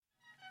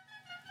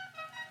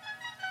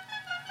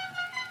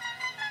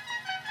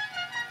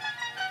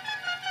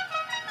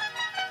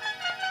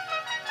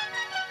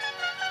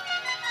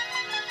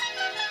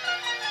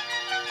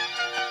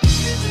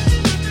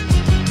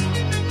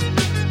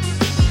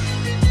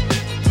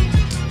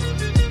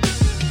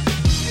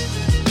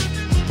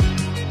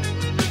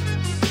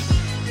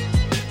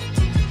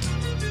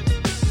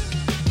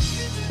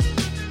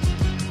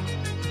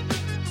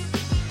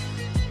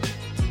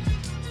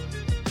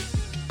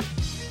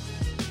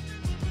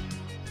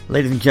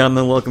Ladies and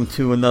gentlemen, welcome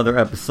to another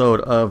episode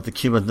of the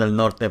Chivas del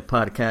Norte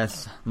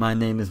podcast. My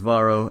name is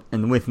Varo,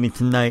 and with me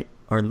tonight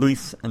are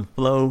Luis and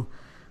Flo.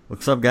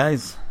 What's up,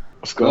 guys?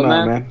 What's going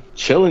on, man?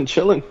 Chilling.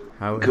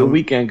 Good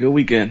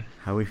weekend.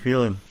 How we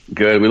feeling?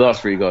 Good. We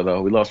lost Rigo,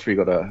 though. We lost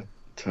Rigo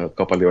to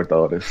Copa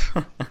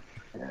Libertadores.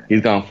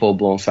 He's gone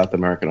full-blown South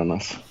American on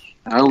us.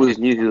 I always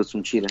knew he was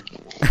from Chile.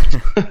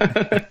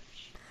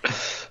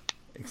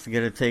 It's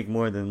going to take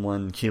more than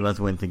one Chivas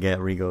win to get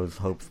Rigo's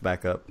hopes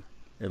back up.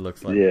 It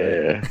looks like.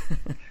 Yeah.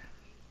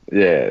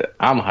 Yeah,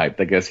 I'm hyped.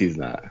 I guess he's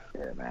not.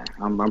 Yeah, man.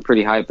 I'm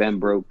pretty hyped and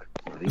broke.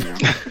 You know.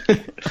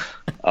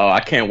 Oh,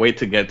 I can't wait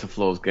to get to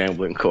Flo's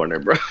gambling corner,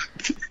 bro.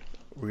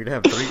 We're going to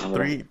have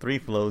three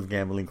Flo's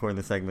gambling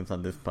corner segments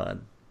on this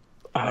pod.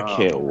 I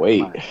can't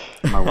wait.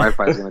 My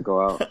Wi-Fi's going to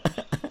go out.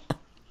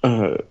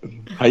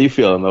 How you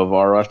feeling, though,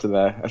 Varo, after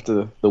that?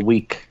 After the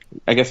week?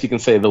 I guess you can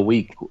say the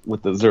week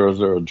with the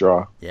 0-0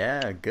 draw.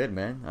 Yeah, good,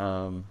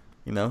 man.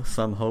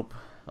 Some hope.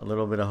 A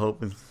little bit of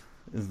hope is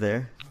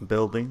there,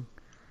 building.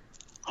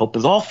 Hope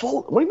is all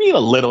full. What do you mean a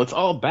little? It's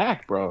all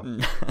back, bro.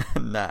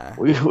 Nah.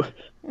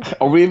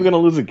 Are we even gonna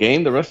lose a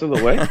game the rest of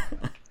the way?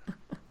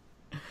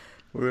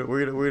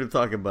 we're gonna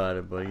talk about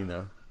it, but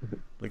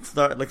let's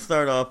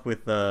start off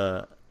with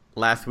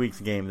last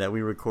week's game that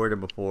we recorded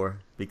before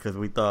because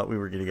we thought we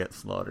were gonna get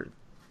slaughtered.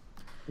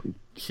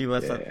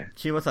 Chivas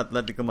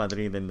Atletico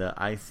Madrid in the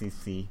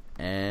ICC,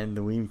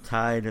 and we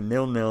tied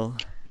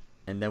 0-0,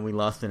 and then we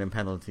lost it in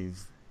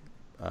penalties.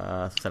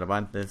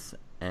 Cervantes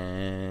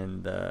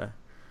and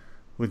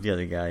who's the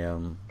other guy?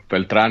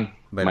 Beltran.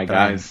 My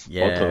guys.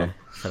 Yeah,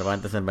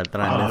 Cervantes and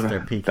Beltran missed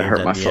their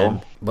PKs at the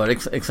end. But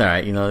it's all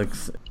right.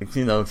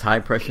 It's high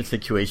pressure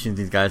situations.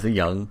 These guys are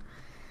young.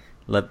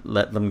 Let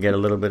them get a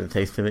little bit of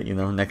taste of it.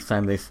 Next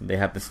time they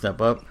have to step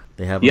up.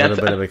 They have a little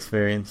bit of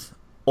experience.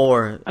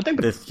 Or I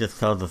think this just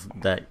tells us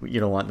that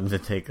you don't want them to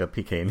take a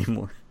PK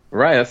anymore.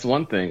 Right, that's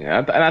one thing.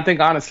 And I think,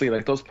 honestly,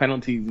 like those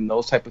penalties in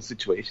those type of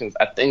situations,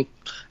 I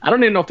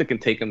don't even know if they can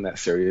take them that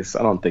serious.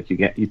 I don't think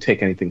you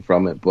take anything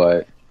from it.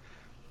 But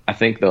I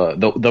think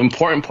the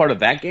important part of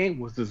that game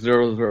was the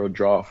 0-0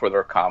 draw for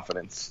their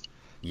confidence.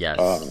 Yes.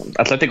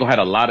 Atletico had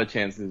a lot of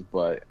chances,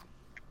 but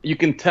you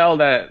can tell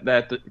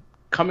that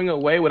coming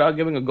away without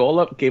giving a goal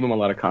up gave them a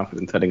lot of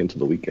confidence heading into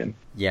the weekend.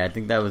 Yeah, I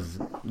think that was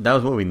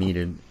what we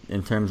needed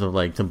in terms of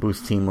to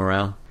boost team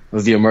morale. It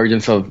was the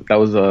emergence of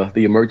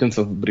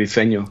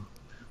Briseño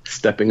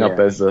stepping up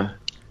as the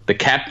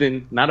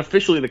captain, not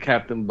officially the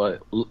captain,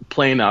 but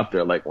playing out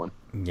there like one.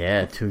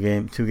 Yeah, two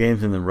games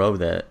in a row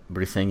that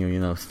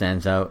Briseño,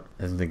 stands out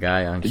as the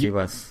guy on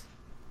Chivas.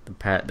 The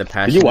passion.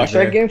 Did you watch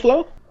that game,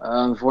 Flo?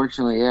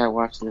 Unfortunately, yeah, I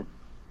watched it.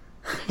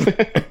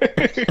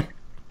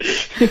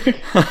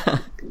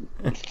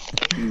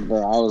 But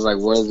I was like,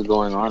 what is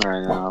going on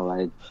right now?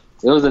 Like,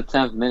 it was the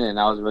 10th minute, and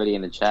I was already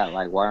in the chat.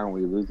 Like, why aren't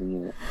we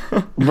losing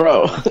it,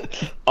 bro?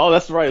 Oh,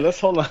 that's right. Let's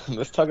hold on.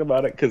 Let's talk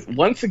about it because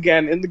once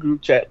again in the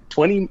group chat,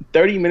 30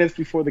 minutes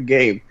before the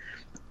game,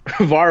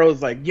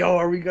 Varo's like, "Yo,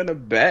 are we gonna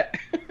bet?"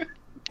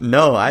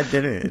 No, I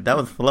didn't. That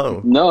was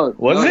Flo. No,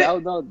 was it?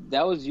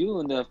 That was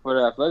you for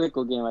the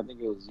Atletico game. I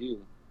think it was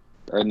you.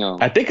 Or no?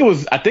 I think it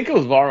was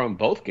Varo in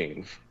both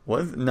games.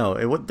 Was no?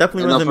 It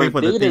definitely wasn't me for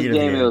the Tigres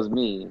game. It was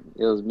me.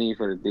 It was me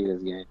for the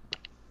Tigres game.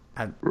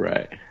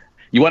 Right.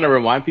 You want to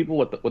remind people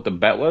what the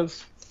bet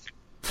was?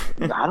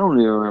 I don't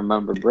even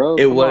remember, bro.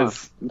 It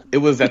was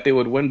that they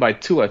would win by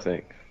 2, I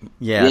think.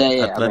 Yeah.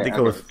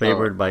 Atletico was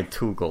favored by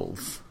 2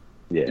 goals.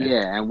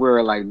 Yeah, and we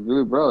were like,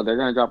 dude, bro, they're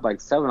gonna drop like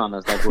 7 on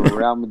us, like we're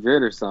Real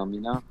Madrid or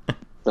something,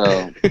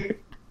 So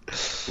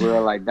we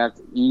were like,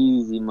 that's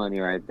easy money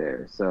right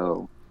there.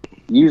 So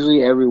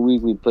usually every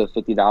week we put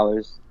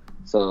 $50.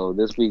 So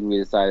this week we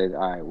decided,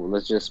 all right, well,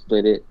 let's just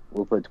split it.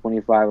 We'll put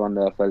 25 on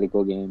the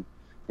Atletico game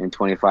and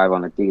 25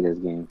 on the Tigres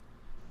game.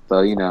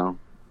 So,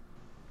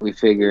 we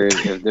figured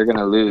if they're going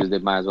to lose, they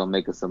might as well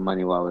make us some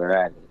money while they're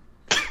at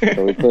it.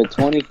 So we put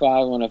 25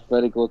 on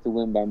Atletico to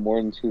win by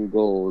more than 2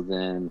 goals,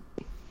 and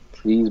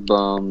these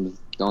bums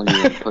don't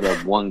even put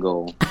up 1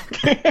 goal.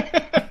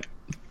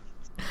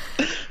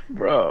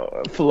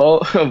 Bro,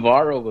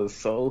 Varo was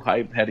so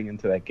hyped heading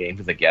into that game.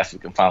 He's like, yes, we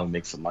can finally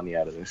make some money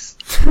out of this.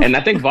 And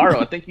I think,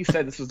 Varo, you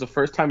said this was the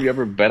first time you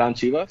ever bet on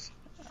Chivas?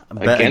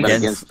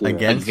 Against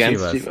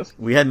Chivas.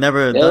 We had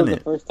never done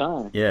it. That was the first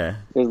time. Yeah.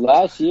 Because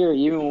last year,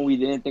 even when we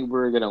didn't think we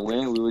were going to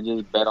win, we would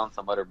just bet on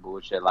some other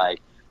bullshit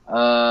like,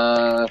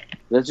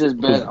 let's just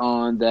bet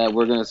on that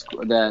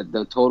that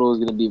the total is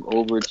going to be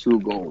over 2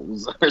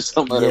 goals or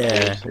some other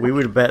bullshit. We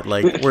would bet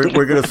like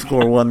we're going to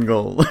score 1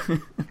 goal.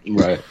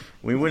 Right.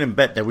 We wouldn't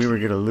bet that we were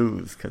going to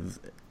lose because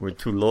we're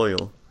too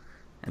loyal.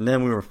 And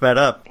then we were fed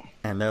up,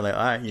 and they're like,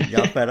 all right,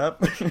 y'all fed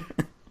up?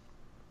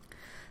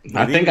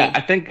 I think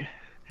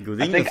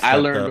I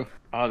learned.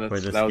 That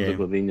was the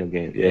Godinho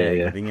game.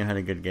 Yeah. Godinho had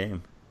a good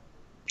game,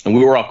 and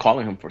we were all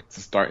calling him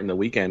to start in the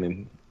weekend,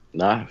 and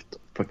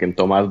fucking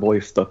Tomás Boy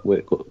stuck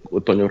with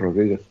Toño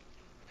Rodriguez.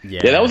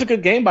 Yeah, that was a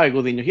good game by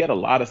Godinho. He had a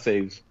lot of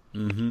saves.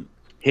 Mm-hmm.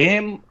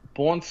 Him,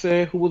 Ponce,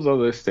 who was the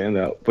other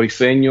standout?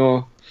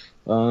 Briseño.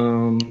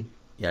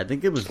 Yeah, I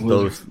think it was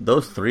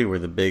those three were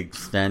the big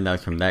standouts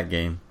from that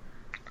game.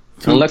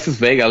 Alexis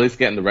Vega at least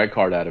getting the red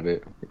card out of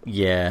it.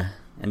 Yeah.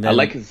 And then, I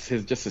like his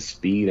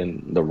speed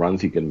and the runs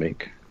he can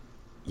make.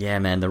 Yeah,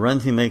 man, the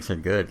runs he makes are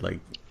good. Like,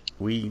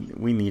 we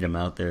need him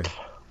out there.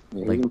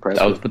 Yeah, like,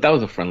 that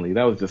was a friendly.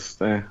 That was just.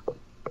 But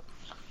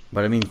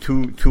I mean,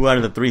 two out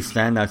of the three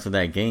standouts of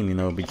that game,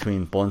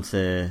 between Ponce,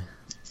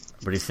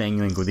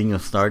 Briseño, and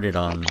Gudiño started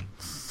on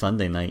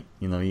Sunday night.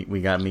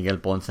 We got Miguel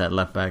Ponce at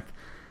left back,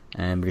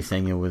 and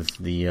Briseño was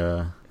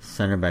the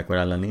center back with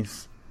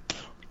Alanis.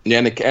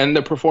 Yeah, and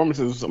the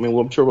performances. I mean,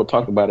 I'm sure we'll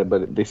talk about it,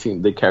 but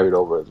they carried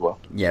over as well.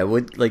 Yeah,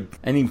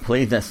 any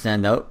plays that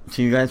stand out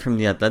to you guys from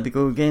the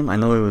Atletico game? I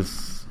know it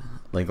was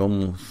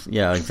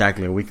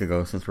exactly a week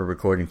ago since we're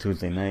recording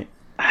Tuesday night.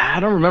 I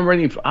don't remember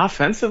any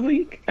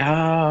offensively.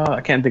 I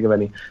can't think of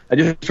any. I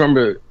just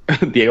remember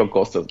Diego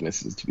Costa's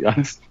misses, to be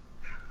honest.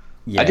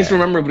 Yeah. I just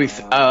remember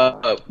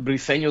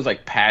Briseño's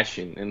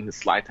passion in his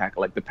slide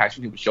tackle, the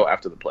passion he would show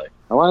after the play.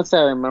 I want to say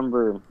I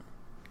remember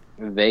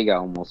Vega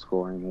almost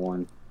scoring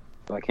one.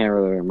 I can't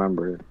really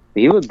remember.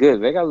 But he looked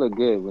good. Vega looked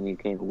good when he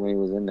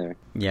was in there.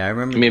 Yeah, I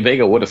remember. I mean,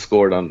 Vega would have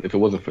scored if it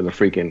wasn't for the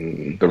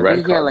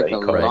red card. He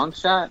had a long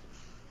shot.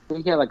 I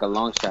think he had a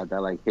long shot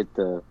that hit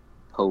the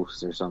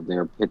post or something,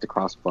 or hit the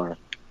crossbar.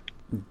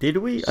 Did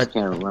we? I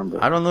can't remember.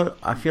 I don't know.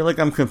 I feel like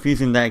I'm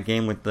confusing that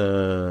game with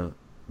the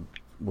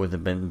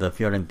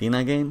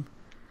Fiorentina game.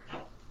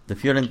 The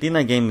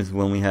Fiorentina game is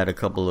when we had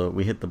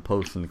we hit the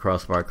post and the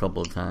crossbar a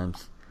couple of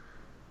times.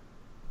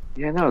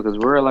 Yeah, no, because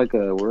we're like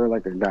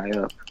a guy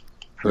up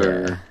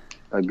for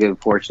a good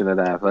portion of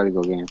the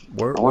Atletico game.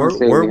 Were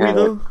we had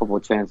though? A couple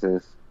of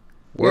chances.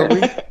 Were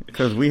we?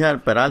 Because we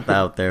had Peralta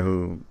out there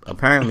who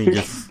apparently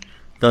just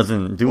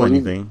doesn't do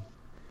anything.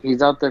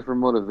 He's out there for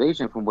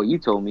motivation, from what you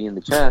told me in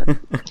the chat.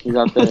 He's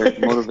out there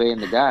motivating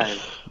the guys.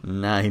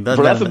 Nah, he does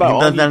that. He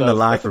does that in the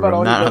locker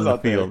room, not on the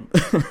field.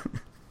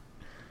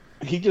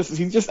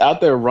 He's just out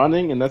there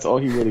running, and that's all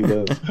he really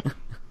does.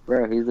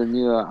 Bro, he's the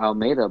new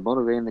Almeida,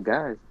 motivating the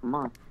guys. Come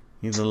on.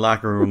 He's a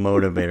locker room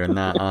motivator,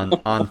 not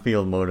on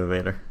field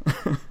motivator.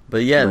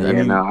 But yeah,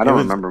 I don't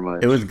remember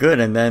much. It was good,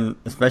 and then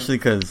especially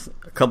because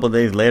a couple of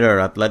days later,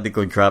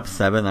 Atletico dropped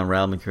 7 on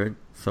Real Madrid,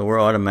 so we're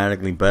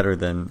automatically better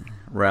than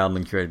Real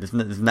Madrid. It's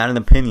not an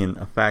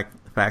opinion.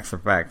 Facts are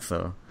facts.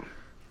 So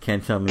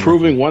can't tell me.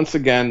 Proving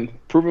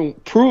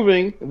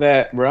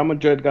that Real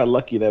Madrid got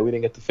lucky that we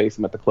didn't get to face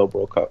them at the Club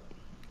World Cup,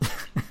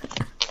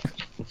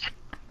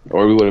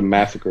 or we would have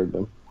massacred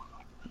them.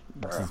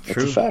 That's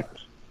true. a fact.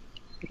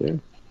 Yeah.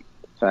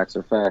 Facts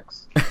are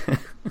facts.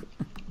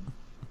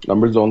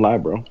 Numbers don't lie,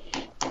 bro.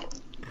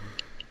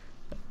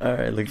 All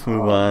right, let's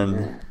move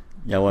on.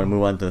 Y'all want to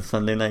move on to the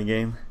Sunday night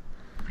game?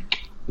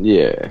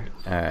 Yeah.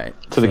 All right.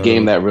 To the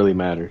game that really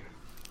mattered.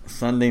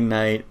 Sunday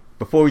night.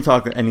 Before we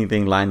talk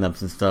anything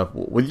lineups and stuff,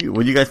 what do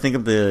you guys think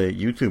of the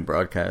YouTube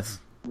broadcast?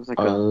 It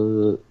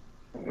was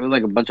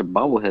like a bunch of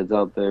bobbleheads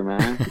out there,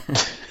 man.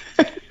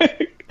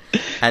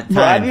 At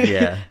times,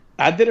 yeah.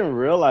 I didn't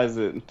realize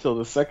it until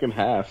the second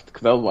half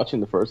because I was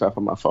watching the first half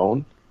on my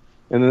phone,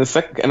 and then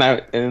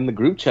in the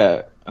group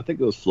chat, I think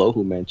it was Flo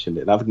who mentioned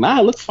it. And I was like, "Nah,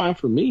 it looks fine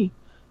for me."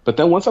 But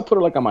then once I put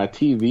it on my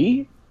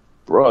TV,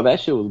 bro, that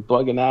shit was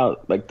bugging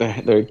out. Like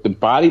the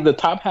body, the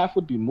top half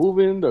would be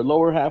moving, the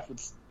lower half would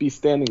be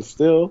standing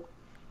still.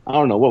 I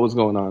don't know what was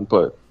going on,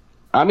 but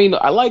I mean,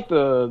 I like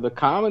the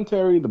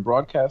commentary, the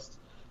broadcast.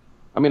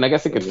 I mean, I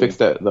guess it could fix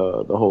that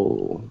the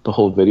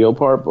whole video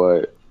part,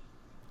 but.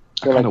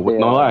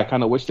 I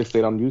kind of wish they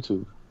stayed on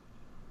YouTube.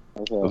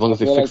 Okay. As long as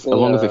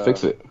they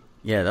fix it.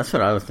 Yeah, that's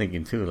what I was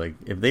thinking too. Like,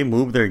 if they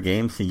move their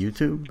games to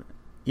YouTube,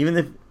 even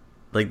if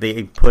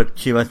they put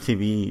Chivas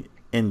TV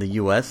in the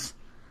US,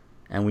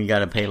 and we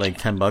gotta pay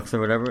 $10 or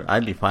whatever,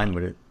 I'd be fine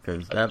with it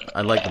because I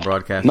like the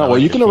broadcast. No,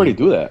 you can already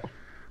do that.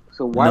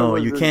 So why? No,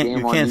 you can't.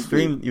 You can't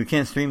stream. You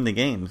can't stream the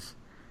games.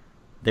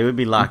 They would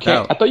be locked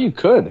out. I thought you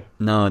could.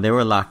 No, they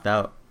were locked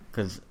out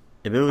because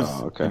if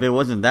it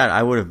wasn't that,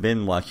 I would have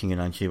been watching it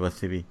on Chivas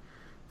TV.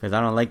 Because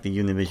I don't like the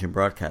Univision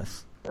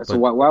broadcast. So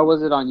why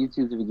was it on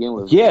YouTube to begin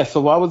with? Yeah, so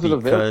why was it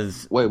available?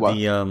 Because why?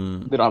 They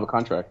don't have a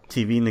contract.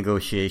 TV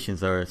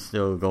negotiations are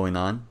still going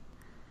on,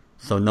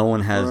 so no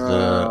one has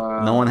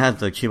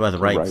the Chivas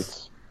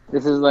rights.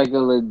 This is like a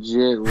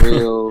legit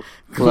real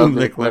Club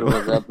de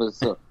Cuervos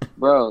episode,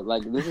 bro.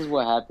 This is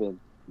what happened.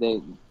 They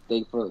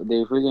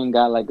freaking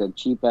got a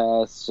cheap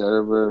ass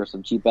server or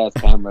some cheap ass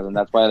cameras, and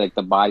that's why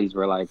the bodies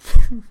were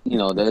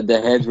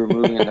the heads were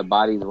moving and the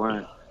bodies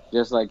weren't.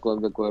 Just like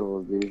Club de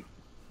Cuervos, dude.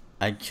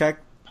 I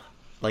checked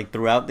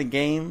throughout the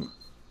game,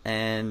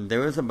 and there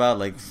was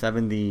about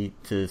 70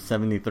 to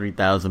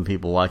 73,000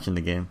 people watching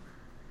the game.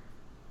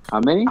 How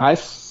many?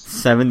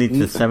 70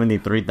 to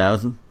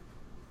 73,000.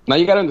 Now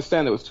you gotta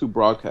understand there was 2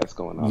 broadcasts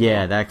going on.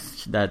 Yeah,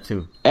 that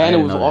too. And it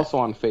was also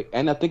on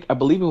I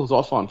believe it was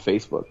also on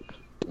Facebook.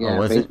 Yeah,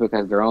 Facebook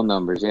has their own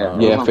numbers. Yeah,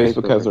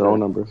 Facebook has their own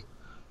numbers.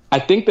 I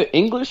think the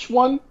English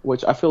one,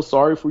 which I feel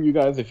sorry for you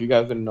guys if you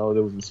guys didn't know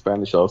there was in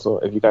Spanish also.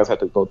 If you guys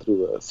had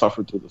to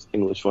suffer through this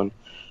English one,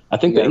 I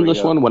think the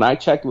English one when I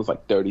checked was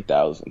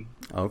 30,000.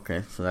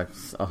 Okay, so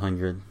that's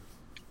 100.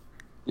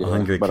 Yeah,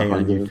 100K about on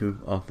 100.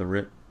 YouTube off the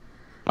rip.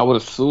 I would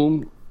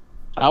assume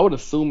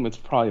it's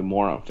probably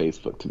more on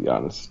Facebook, to be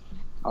honest.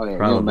 Oh yeah,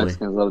 Probably. you know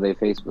Mexicans love their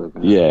Facebook.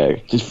 Man. Yeah,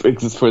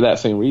 just for that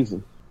same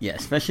reason. Yeah,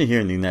 especially here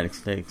in the United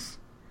States,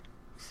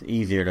 it's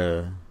easier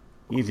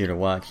to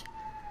watch.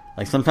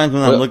 Like sometimes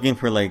when I'm looking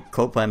for like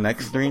Copa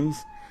MX streams,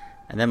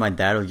 and then my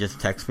dad will just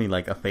text me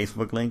like a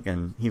Facebook link,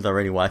 and he's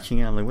already watching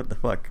it. I'm like, what the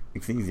fuck?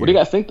 It's easier. What do you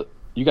guys think?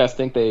 You guys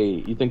think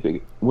they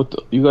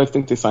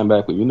signed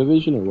back with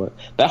Univision or what?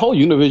 That whole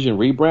Univision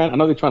rebrand. I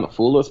know they're trying to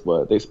fool us,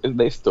 but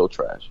they still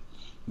trash.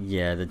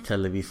 Yeah, the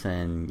Televisa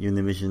and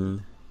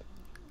Univision.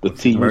 The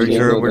TUDN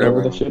merger or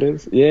whatever the shit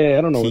is. Yeah,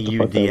 I don't know what the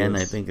fuck that TUDN,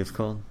 is. I think it's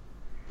called.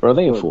 Bro,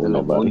 they ain't fooling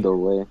nobody.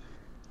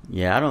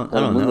 Yeah, I don't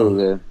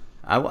know.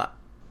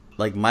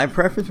 Like my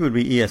preference would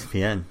be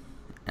ESPN,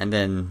 and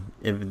then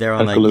if they're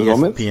on like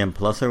ESPN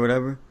Plus or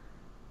whatever.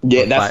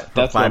 Yeah,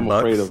 that's what I'm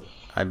afraid of.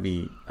 I'd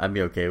be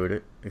okay with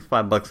it. It's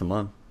 $5 a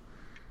month.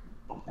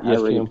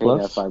 ESPN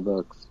Plus.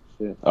 $5.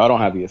 Shit. I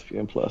don't have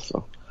ESPN Plus,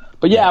 so.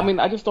 But yeah, I mean,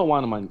 I just don't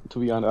want them on. To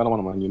be honest, I don't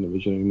want them on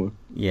Univision anymore.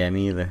 Yeah,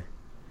 me either.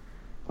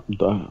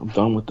 I'm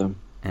done with them.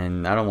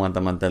 And I don't want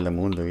them on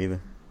Telemundo either.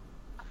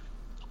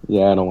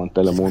 Yeah, I don't want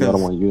Telemundo. I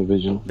don't want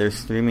Univision. Their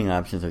streaming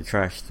options are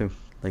trash too.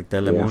 Like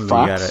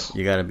Telemundo,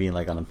 you gotta be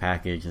like on a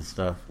package and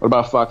stuff. What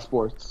about Fox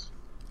Sports?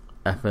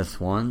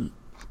 FS1.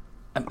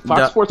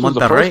 Fox Sports was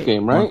the first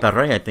game, right?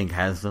 Monterrey, I think,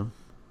 has them.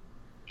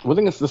 I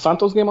think it's the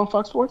Santos game on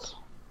Fox Sports.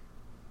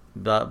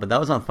 But that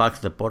was on Fox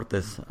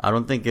Deportes. I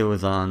don't think it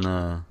was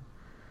on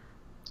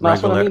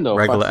that's what I mean, though.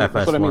 regular Fox, FS1.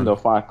 That's what I mean, though.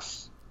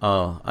 Fox.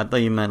 Oh, I thought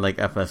you meant like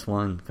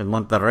FS1 because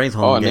Monterrey's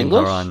home games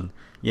are on.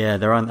 Yeah,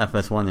 they're on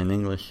FS1 in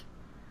English.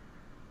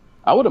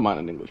 I wouldn't mind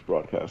an English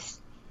broadcast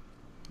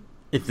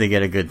if they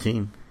get a good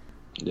team.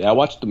 Yeah, I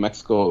watched the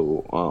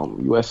Mexico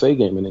USA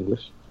game in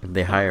English. If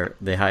they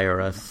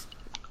hire us.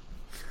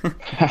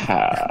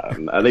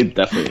 No, they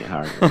definitely ain't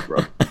hiring us, bro.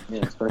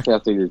 Yeah, especially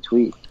after your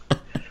tweet.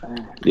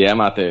 Yeah,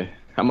 I'm out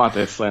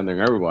there slandering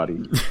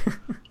everybody.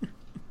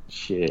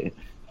 Shit.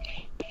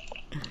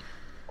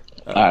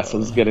 Alright, so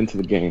let's get into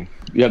the game.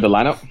 You have the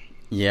lineup?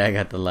 Yeah, I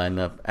got the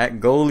lineup. At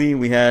goalie,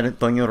 we had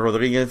Toño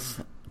Rodriguez.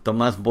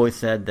 Tomas Boy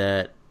said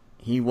that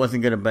he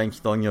wasn't going to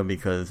bench Toño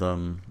because,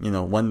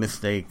 one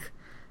mistake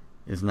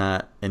is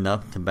not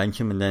enough to bench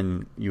him. And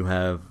then you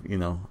have,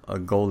 a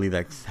goalie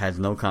that has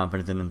no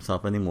confidence in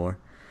himself anymore.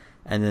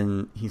 And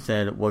then he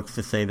said, what's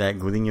to say that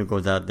Gudiño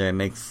goes out there and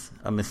makes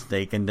a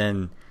mistake and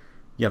then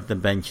you have to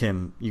bench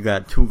him. You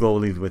got two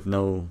goalies with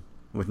no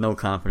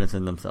confidence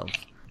in themselves.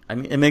 I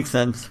mean, it makes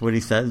sense what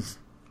he says,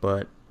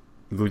 but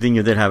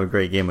Gudiño did have a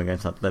great game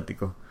against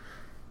Atletico.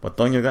 But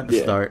Toño got the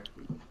start.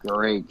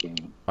 Great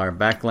game. Our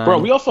backline. Bro,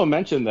 we also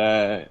mentioned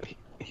that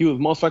he was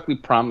most likely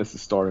promised a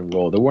starting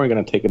role. They weren't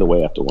going to take it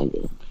away after one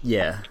game.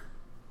 Yeah.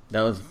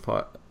 That was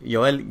part...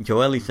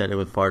 Joely said it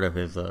was part of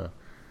his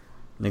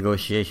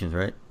negotiations,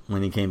 right?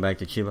 When he came back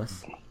to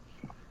Chivas.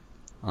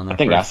 I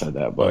think I said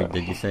that, but...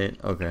 did you say it?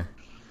 Okay.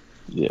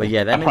 Yeah. But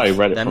yeah, I probably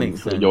read it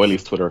from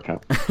Joely's Twitter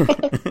account.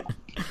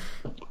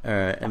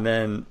 Alright, and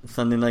then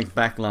Sunday night's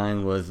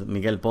backline was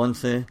Miguel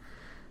Ponce,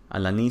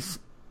 Alanis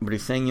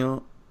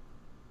Briseño,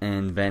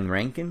 and Van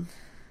Rankin.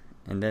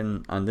 And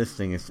then on this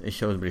thing, it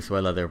shows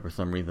Brizuela there for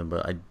some reason,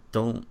 but I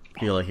don't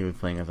feel like he was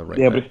playing as a right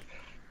back.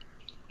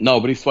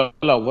 But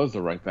Brizuela was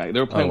the right back. They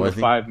were playing with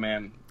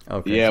 5-man.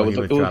 Okay, yeah, so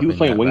he was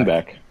playing wing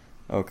back.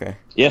 Okay.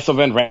 Yeah, so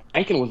Van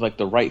Rankin was like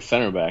the right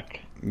center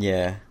back.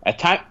 Yeah. At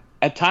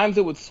times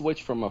it would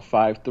switch from a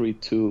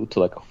 5-3-2 to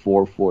like a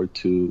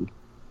 4-4-2.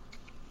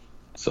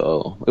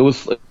 So it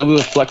was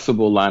a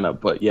flexible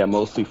lineup, but yeah,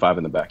 mostly 5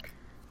 in the back.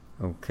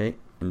 Okay,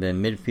 and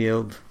then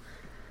midfield,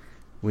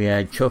 we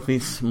had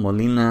Chofis,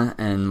 Molina,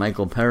 and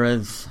Michael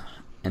Perez.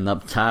 And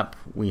up top,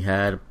 we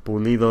had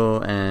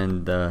Pulido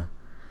and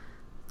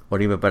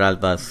Oribe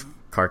Peralta's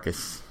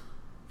carcass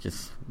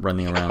just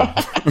running around.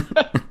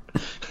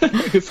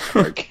 His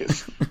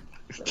carcass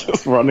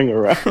just running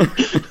around.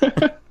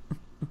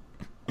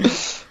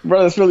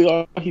 Bro, that's really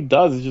all he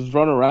does is just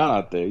run around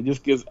out there. He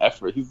just gives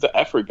effort. He's the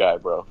effort guy,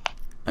 bro.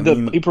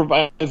 He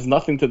provides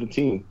nothing to the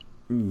team.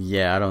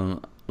 Yeah, I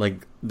don't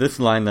like this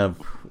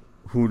lineup.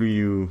 Who do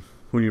you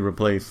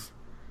replace?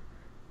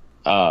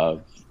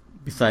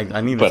 Besides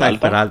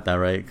Peralta,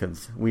 right?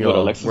 Because we're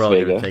all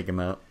going to take him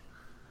out.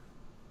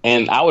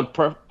 And I would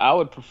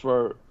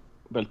prefer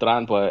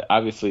Beltran, but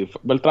obviously if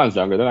Beltran's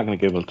younger, they're not going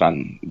to give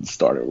Beltran the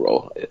starting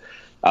role.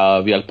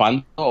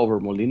 Villalpando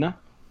over Molina.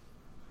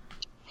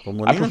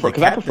 Well, I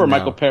prefer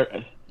Michael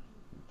Perez.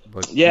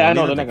 Yeah, I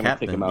know they're not going to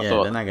take him out. Yeah,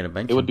 so they're not going to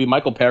bench him. It would be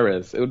Michael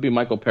Perez. It would be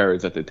Michael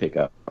Perez that they take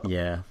out.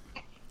 Yeah,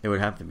 it would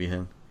have to be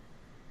him.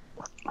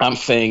 I'm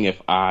saying if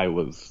I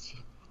was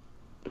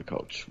the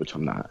coach, which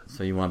I'm not.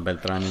 So you want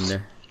Beltran in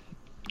there?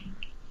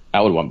 I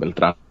would want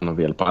Beltran or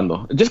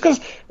Villalpando. Just because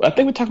I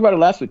think we talked about it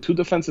last week. Two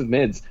defensive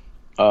mids.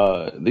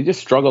 They just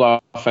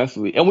struggle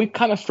offensively. And we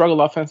kind of struggled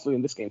offensively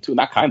in this game too.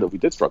 Not kind of. We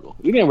did struggle.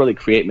 We didn't really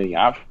create many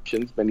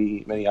options,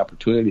 many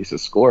opportunities to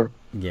score.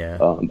 Yeah.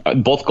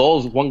 Both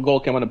goals. One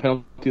goal came on a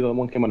penalty. The other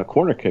one came on a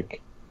corner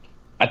kick.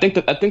 I think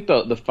the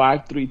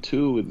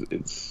 5-3-2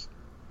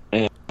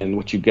 and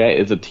what you get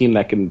is a team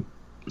that can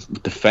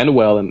defend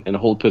well and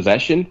hold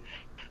possession,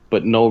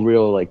 but no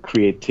real like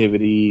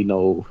creativity,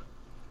 no.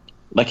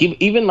 Like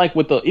even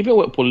with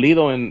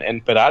Pulido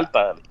and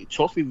Peralta,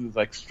 Chofis is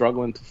like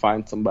struggling to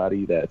find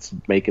somebody that's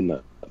making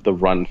the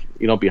run,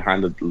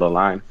 behind the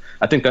line.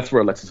 I think that's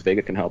where Alexis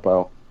Vega can help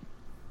out.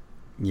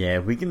 Yeah,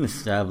 if we can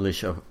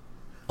establish a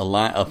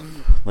line of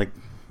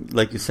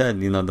like you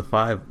said, the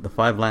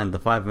five men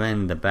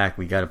in the back,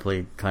 we got to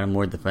play kind of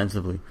more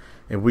defensively.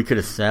 If we could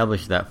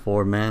establish that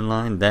 4-man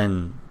line,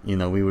 then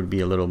we would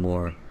be a little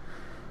more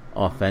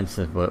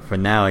offensive. But for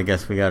now, I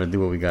guess we got to do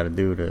what we got to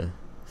do to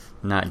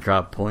not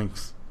drop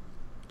points.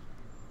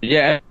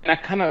 Yeah,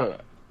 and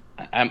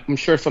I'm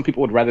sure some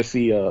people would rather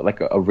see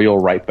a real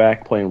right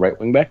back playing right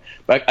wing back,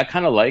 but I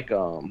kind of like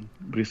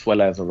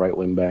Brizuela as a right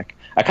wing back.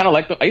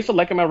 I used to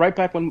like him at right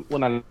back when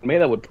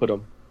Almeida would put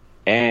him,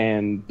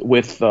 and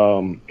with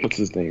what's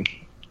his name,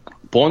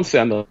 Ponce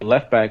on the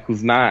left back,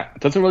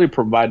 doesn't really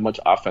provide much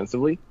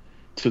offensively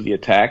to the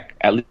attack.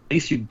 At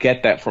least you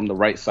get that from the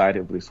right side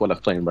if Brizuela's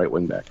playing right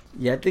wing back.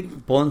 Yeah, I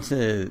think Ponce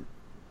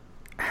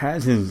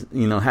has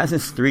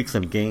his streaks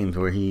of games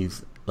where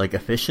he's like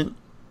efficient.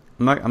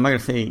 I'm not gonna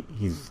say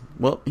he's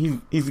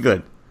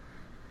good,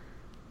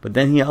 but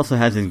then he also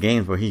has his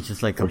games where he's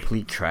just like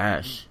complete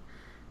trash.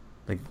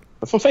 Like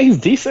that's what I'm saying. He's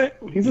decent.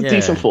 He's a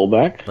decent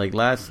fullback. Like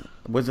last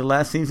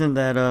season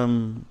that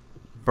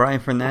Brian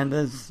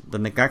Fernandez, the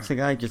Necaxa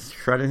guy, just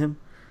shredded him.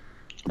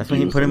 That's when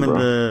he put him in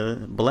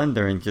the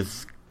blender and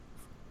just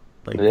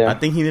I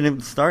think he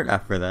didn't start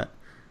after that.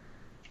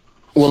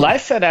 Well, I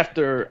said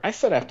after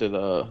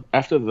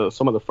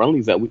some of the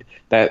friendlies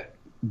that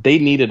they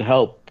needed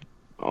help.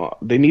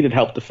 They needed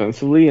help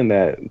defensively, and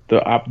that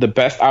the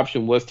best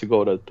option was to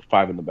go to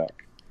 5 in the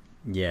back.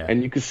 Yeah,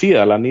 and you could see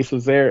that Alanis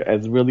was there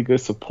as really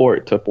good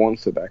support to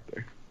Ponce back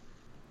there.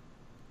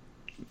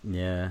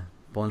 Yeah,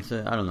 Ponce.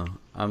 I don't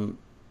know.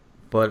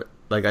 But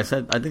like I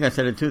said, I think I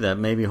said it too. That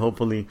maybe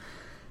hopefully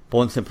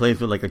Ponce plays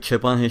with like a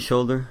chip on his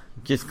shoulder,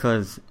 just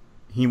because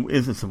he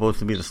isn't supposed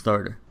to be the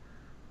starter.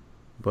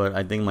 But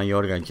I think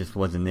Mayorga just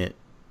wasn't it,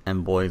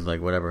 and boys like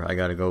whatever. I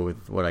got to go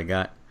with what I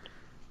got.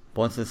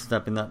 Ponce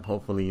stepping up,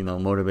 hopefully,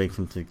 motivates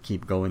him to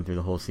keep going through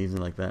the whole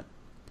season like that.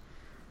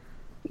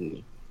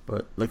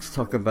 But let's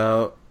talk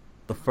about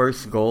the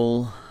first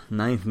goal,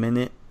 9th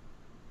minute,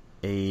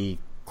 a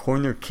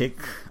corner kick.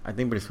 I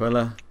think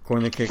Brizuela,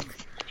 corner kick.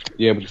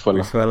 Yeah,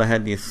 Brizuela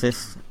had the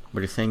assist.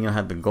 Briseño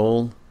had the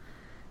goal.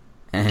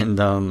 And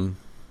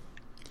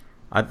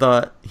I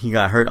thought he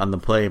got hurt on the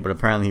play, but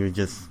apparently he was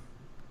just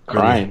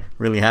crying.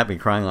 Really happy,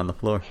 crying on the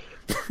floor.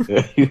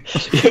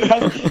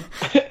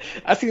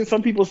 I've seen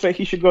some people say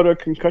he should go to a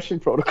concussion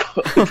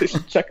protocol. They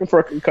should check him for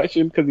a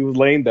concussion because he was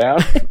laying down.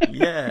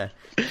 Yeah,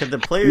 because the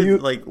players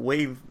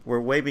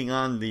were waving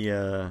on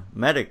the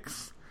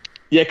medics.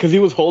 Yeah, because he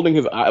was holding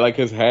his eye, like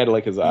his head,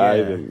 like his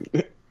eyes,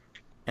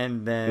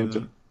 and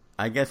then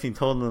I guess he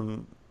told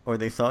them, or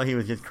they saw he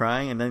was just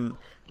crying, and then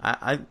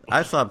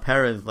I saw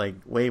Perez like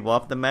wave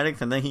off the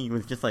medics, and then he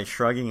was just like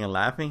shrugging and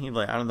laughing. He's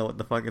like, I don't know what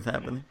the fuck is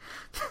happening.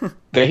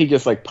 Then he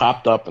just like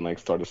popped up and like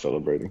started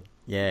celebrating.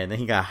 Yeah, and then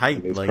he got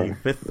hyped, like he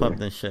fist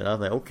pumped and shit. I was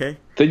like, okay.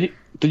 Did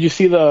you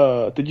see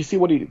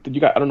what he did?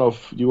 You got? I don't know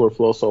if you or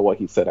Flo saw what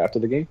he said after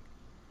the game.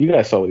 You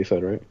guys saw what he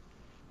said, right?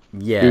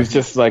 Yeah, he was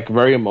just like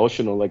very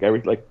emotional.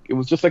 It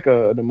was just like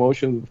an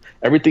emotion.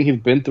 Everything he's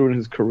been through in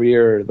his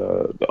career,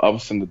 the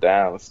ups and the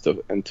downs,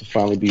 to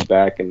finally be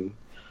back and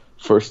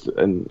first,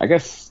 and I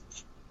guess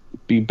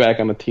be back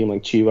on a team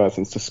like Chivas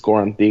and to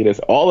score on Tigres,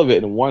 all of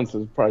it in once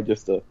is probably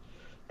just the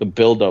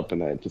build up,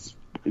 and that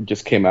it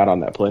just came out on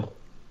that play.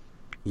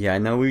 Yeah, I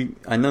know.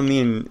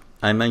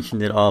 I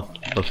mentioned it off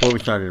before we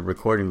started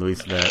recording,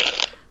 Luis,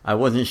 that I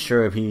wasn't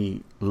sure if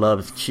he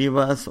loves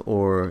Chivas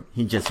or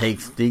he just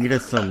hates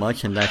Tigres so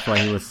much, and that's why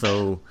he was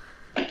so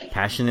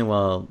passionate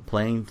while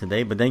playing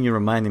today. But then you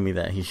reminded me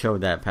that he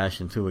showed that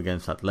passion too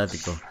against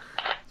Atletico.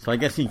 So I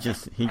guess he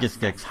just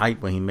gets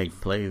hyped when he makes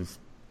plays.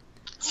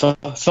 So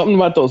something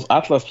about those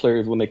Atlas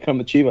players when they come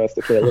to Chivas,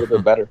 they play a little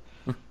bit better.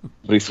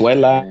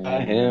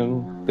 Brizuela,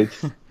 him,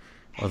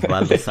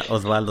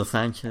 Osvaldo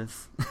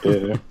Sanchez.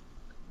 Yeah.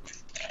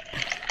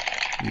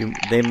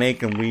 They make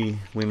them, we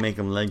make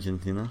them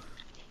legends,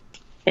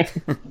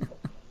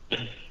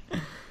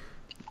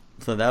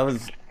 So that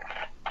was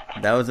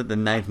at the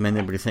 9th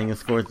minute. Briseño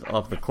scores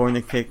off the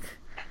corner kick,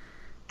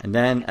 and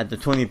then at the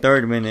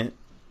 23rd minute,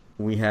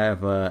 we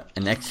have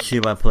an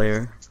ex-Chiva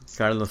player,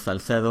 Carlos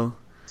Salcedo,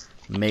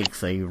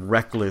 makes a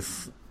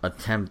reckless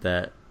attempt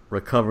at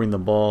recovering the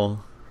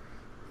ball.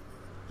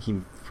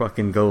 He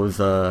fucking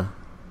goes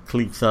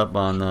cleats up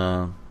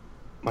on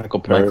Michael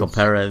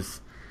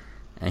Perez,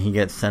 and he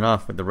gets sent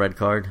off with the red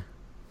card.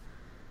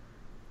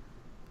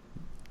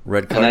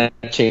 And that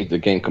changed the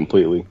game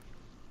completely.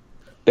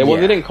 They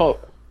didn't call.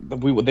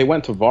 They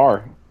went to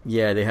VAR.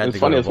 Yeah, they had. It's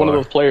funny. It's one of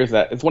those players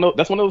that's one of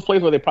those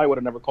plays where they probably would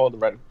have never called the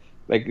red.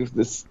 Like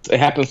it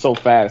happened so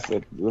fast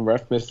that the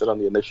ref missed it on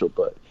the initial,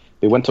 but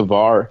they went to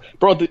VAR.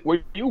 Bro,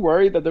 were you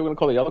worried that they were going to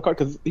call the yellow card?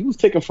 Because he was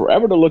taking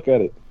forever to look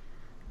at it.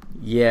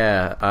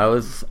 Yeah,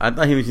 I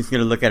thought he was just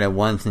gonna look at it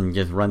once and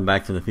just run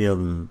back to the field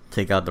and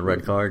take out the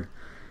red card.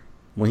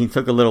 When he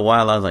took a little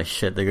while, I was like,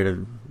 shit, they're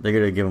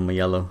gonna give him a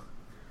yellow.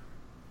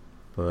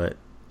 But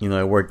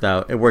it worked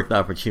out. It worked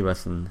out for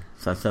Chivas, and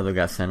Salcedo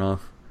got sent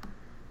off.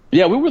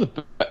 Yeah, we were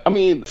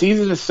it's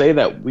easy to say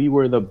that we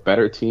were the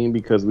better team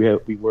because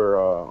we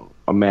were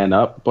a man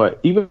up. But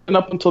even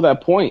up until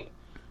that point,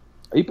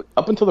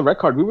 up until the red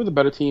card, we were the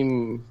better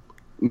team.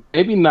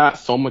 Maybe not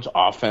so much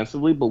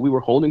offensively, but we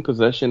were holding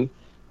possession,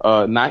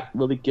 not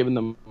really giving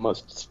them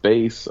much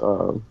space.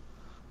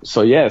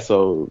 So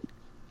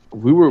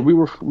we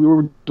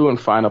were doing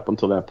fine up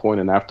until that point,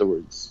 and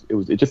afterwards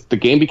it just the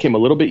game became a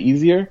little bit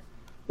easier.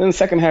 Then the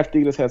second half,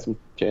 Tigres had some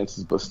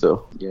chances, but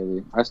still.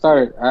 Yeah,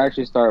 I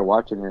actually started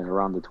watching it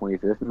around the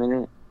 25th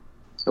minute.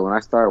 So when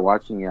I started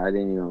watching it, I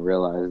didn't even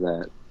realize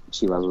that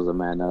Chivas was a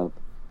man up.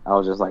 I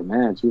was just like,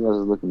 man,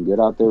 Chivas is looking good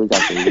out there. We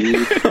got the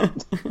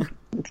lead.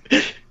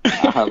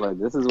 I was like,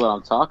 this is what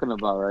I'm talking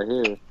about right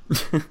here.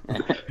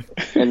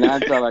 And then I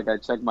felt like I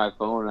checked my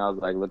phone and I was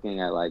like looking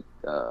at like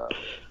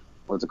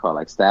what's it called,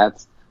 like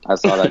stats. I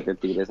saw like the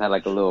Tigres had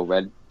like a little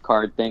red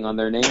card thing on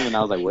their name, and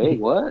I was like, wait,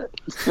 what?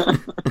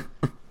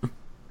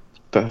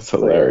 That's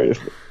hilarious.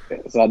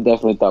 So I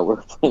definitely thought we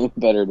were playing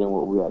better than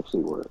what we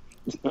actually were.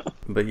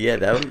 But yeah,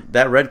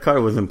 that red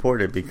card was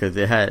important because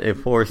it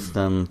forced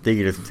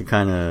Tigres to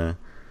kind of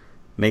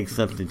make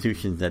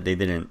substitutions that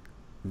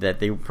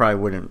they probably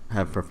wouldn't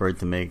have preferred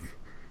to make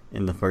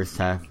in the first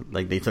half.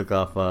 Like they took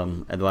off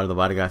Eduardo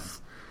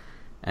Vargas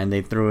and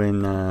they threw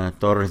in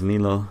Torres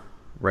Nilo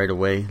right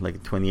away,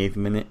 like 28th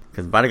minute,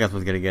 because Vargas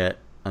was gonna get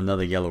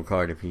another yellow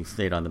card if he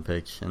stayed on the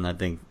pitch, and I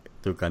think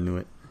Tuca knew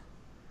it.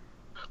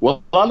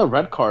 Well, on the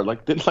red card,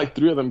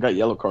 three of them got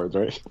yellow cards,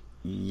 right?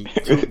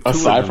 Two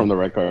aside from the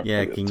red card.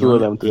 Yeah,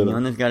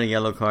 Quiñones got a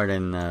yellow card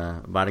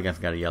and Vargas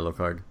got a yellow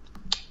card.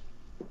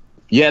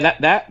 Yeah,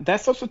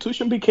 that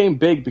substitution became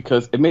big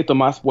because it made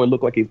Tomas Boy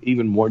look like he's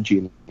even more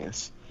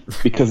genius.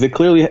 Because they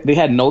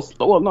had no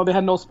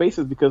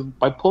spaces, because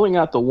by pulling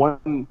out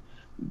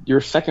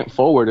your second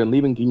forward and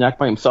leaving Gignac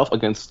by himself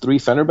against three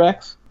center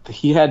backs,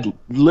 he had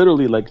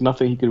literally like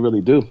nothing he could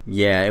really do.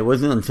 Yeah, it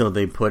wasn't until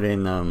they put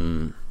in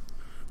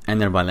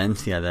Ener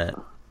Valencia that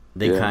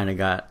they kind of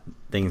got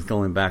things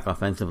going back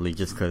offensively,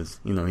 just because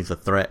he's a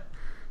threat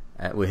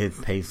with his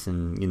pace,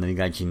 and you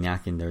got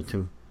Gignac in there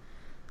too.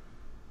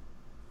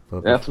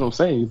 But that's what I'm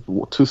saying.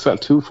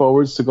 Two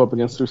forwards to go up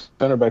against two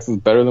center backs is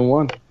better than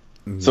one.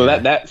 Yeah. So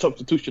that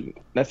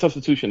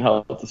substitution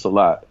helped us a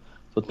lot.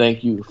 So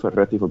thank you,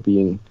 Ferretti, for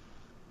being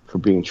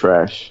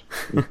trash,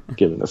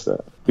 giving us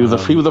that. He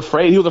was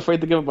afraid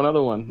to give up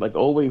another one. Like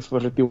always,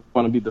 Ferretti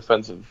want to be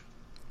defensive,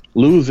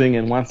 losing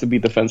and wants to be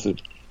defensive.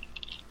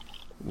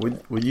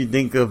 What you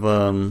think of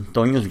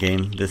Toño's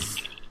game?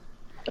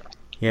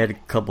 He had a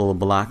couple of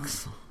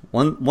blocks.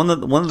 One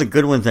of the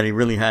good ones that he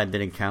really had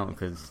didn't count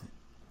because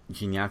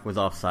Gignac was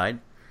offside.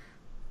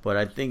 But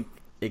I think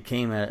it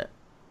came at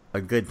a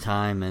good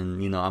time,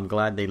 and I'm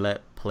glad they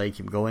let play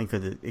keep going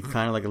because it's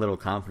kind of like a little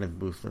confidence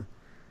booster.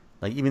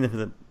 Like even if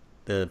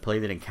the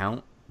play didn't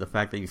count, the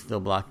fact that you still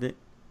blocked it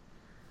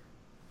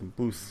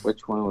boosts.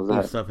 Which one was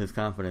that? Boosts up his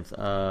confidence. It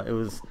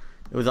was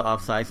an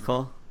offsides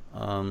call.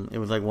 It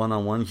was like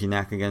 1-on-1,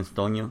 Gignac against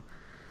Toño.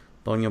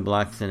 Toño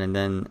blocks it, and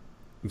then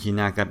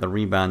Gignac got the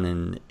rebound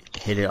and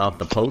hit it off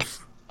the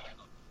post.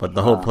 But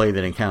the whole play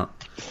didn't count.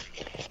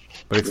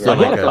 But it's still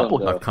like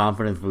a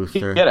confidence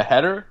booster. He had a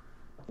header.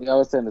 Yeah, I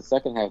was saying the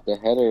second half, the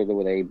header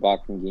with a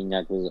block from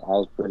Gignac I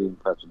was pretty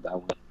impressed with that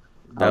one.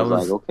 I was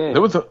like, okay.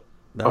 There was a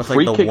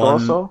free kick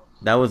also.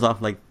 That was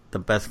off like the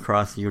best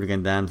cross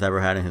Jurgen Damm's ever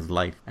had in his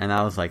life. And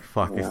I was like,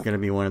 fuck, it's going to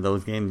be one of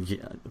those games.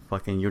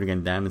 Fucking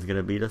Jurgen Damm is going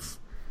to beat us.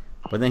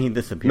 But then he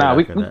disappeared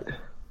after that.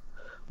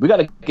 We got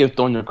to give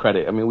Toño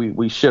credit. I mean,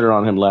 we shitted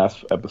on him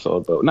last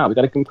episode, but we got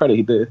to give him credit.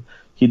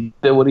 He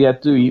did what he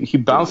had to do. He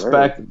bounced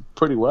back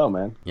pretty well,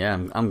 man. Yeah,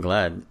 I'm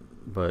glad.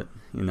 But,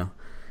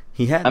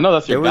 he had... I know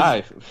that's your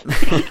guy.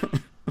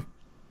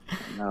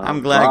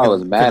 I'm glad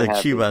because of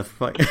Chivas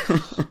fight.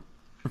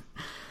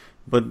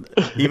 But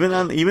even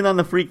on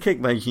the free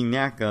kick by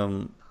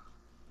Gignac,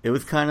 it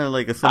was kind of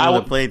like a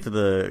similar play to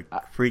the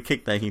free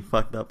kick that he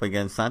fucked up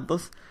against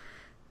Santos,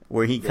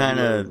 where he kind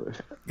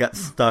of got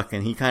stuck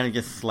and he kind of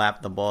just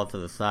slapped the ball to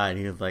the side.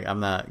 He was like, I'm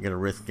not going to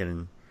risk it.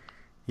 And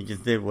he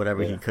just did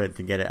whatever he could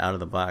to get it out of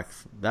the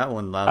box. That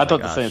one, I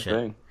thought the same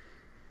thing.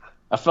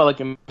 I felt like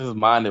in his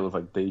mind it was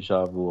like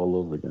deja vu all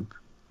over again.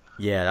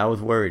 Yeah, I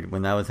was worried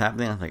when that was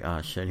happening. I was like,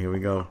 oh shit, here we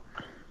go.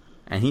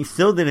 And he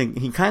still didn't,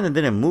 he kind of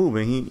didn't move.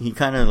 And he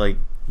kind of like,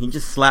 he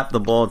just slapped the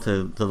ball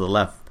to the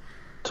left.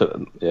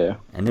 And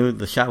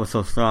the shot was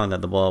so strong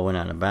that the ball went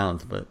out of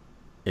bounds. But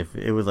if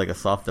it was like a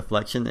soft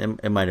deflection,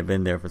 it might have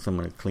been there for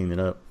someone to clean it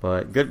up.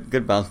 But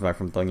good bounce back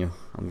from Toño.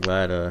 I'm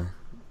glad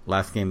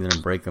last game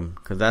didn't break him,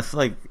 because that's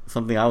like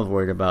something I was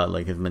worried about,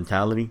 like his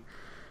mentality.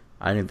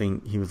 I didn't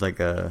think he was like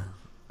a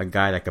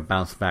guy that could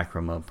bounce back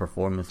from a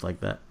performance like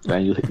that.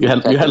 Man, you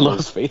had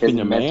lost faith in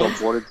your mental man.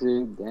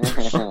 fortitude.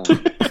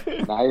 Damn.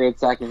 Now you're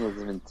attacking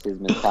his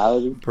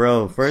mentality.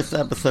 Bro, first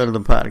episode of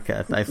the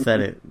podcast, I said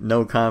it.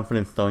 No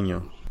confidence,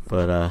 Tonyo.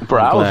 But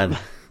Bro,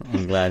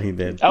 I'm glad he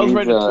did. I was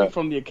ready to tweet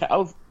from the account.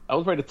 I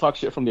was ready to talk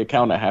shit from the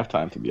account at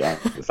halftime, to be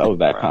honest. I was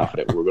that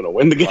confident we were going to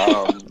win the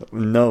game.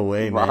 No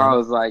way, man. I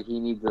was like, he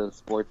needs a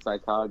sports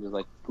psychologist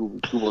like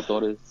Cubo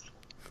Torres.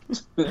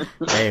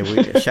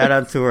 Hey, shout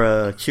out to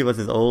our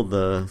Chivas'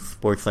 old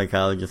sports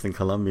psychologist in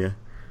Colombia.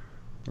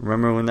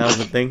 Remember when that was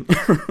a thing?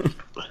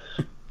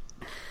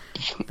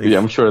 Yeah,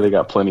 I'm sure they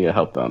got plenty of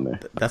help down there.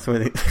 That's where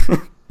they...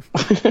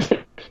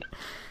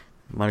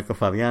 Marco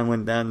Fabian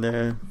went down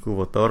there.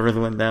 Cubo Torres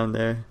went down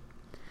there.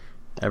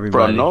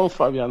 Everybody. Bro, know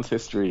Fabian's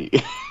history.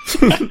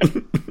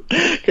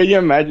 Can you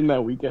imagine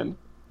that weekend?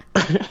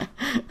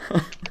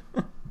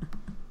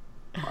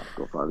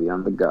 Marco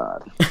Fabian, the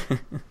god.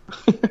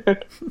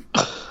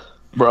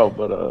 Bro,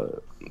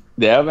 but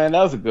yeah, man,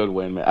 that was a good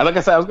win, man. Like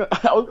I said, I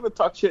was gonna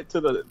talk shit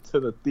to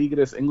the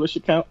Tigres English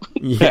account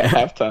at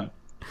halftime.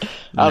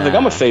 I was like,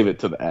 I'm gonna save it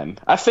to the end.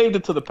 I saved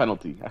it to the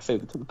penalty. I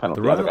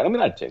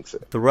mean, I jinx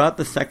it. Throughout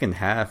the second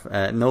half,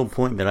 at no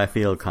point did I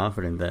feel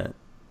confident that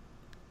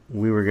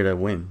we were gonna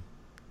win.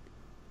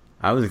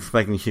 I was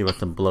expecting Chivas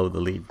to blow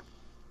the lead.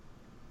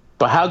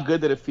 But how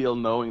good did it feel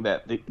knowing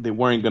that they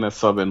weren't gonna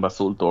sub in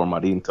Basulto or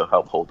Marin to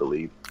help hold the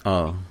lead?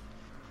 Oh,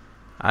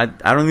 I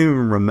don't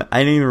even I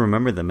didn't even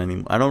remember them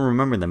anymore. I don't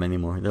remember them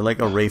anymore. They're like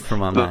erased from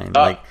my mind.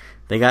 Like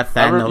they got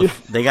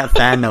Thanos. They got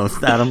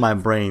Thanos out of my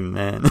brain,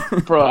 man.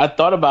 Bro, I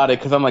thought about it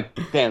because I'm like,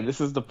 damn,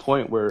 this is the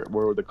point where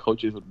the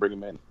coaches would bring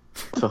him in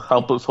to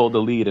help us hold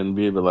the lead and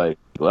be like,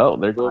 well,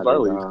 there goes our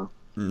lead.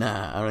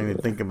 Nah, I don't even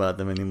think about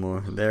them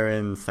anymore. They're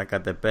in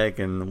Zacatepec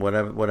and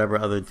whatever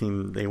other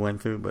team they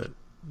went to, but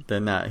they're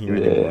not here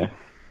anymore.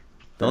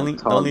 The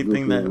only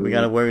thing that we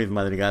gotta worry is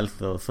Madrigal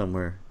still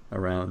somewhere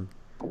around.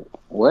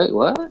 Wait,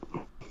 what?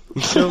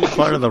 He's still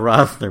part of the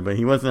roster, but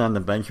he wasn't on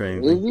the bench or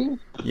anything. Is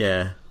he?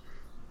 Yeah.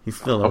 He's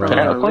still around.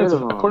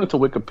 According to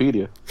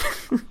Wikipedia.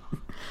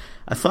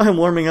 I saw him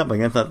warming up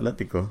against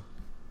Atletico.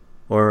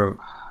 Or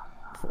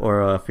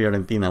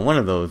Fiorentina, one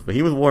of those. But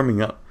he was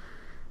warming up.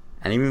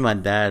 And even my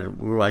dad,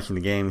 we were watching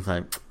the game, he's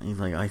like,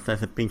 ahí está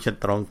ese pinche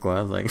tronco.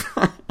 I was like...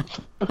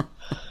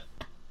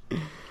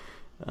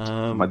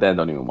 my dad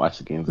don't even watch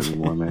the games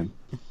anymore, man.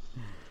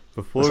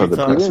 Before we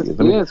talk, he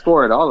didn't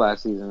score at all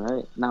last season,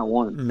 right? Not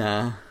once.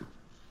 Nah,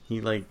 he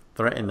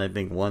threatened, I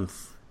think,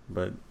 once,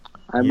 but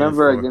I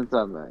remember against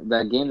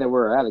that game that we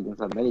were at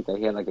against America,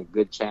 he had like a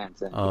good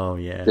chance and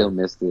still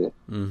missed it.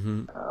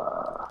 Mm-hmm.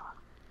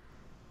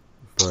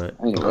 But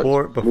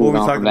anyway, before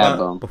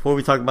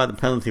we talk about the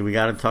penalty, we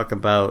got to talk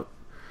about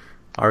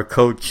our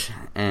coach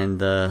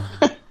and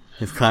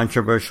his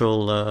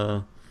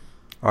controversial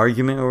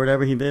argument or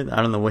whatever he did.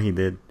 I don't know what he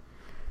did,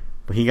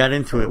 but he got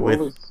into it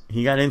with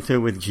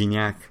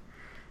Gignac.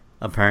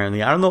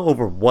 Apparently, I don't know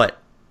over what,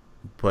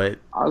 but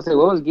I would say,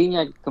 what was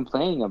Gignac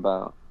complaining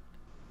about?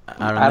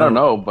 I don't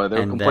know, but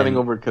they were complaining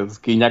over because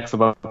Guignac's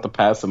about to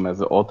pass him as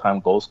an all-time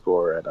goal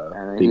scorer at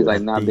and he's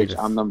like, "Nah, bitch,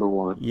 I'm number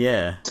one."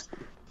 Yeah,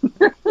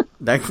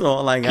 that's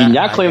all I got.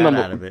 Gignac claimed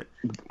out of it.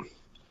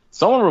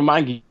 Someone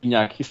remind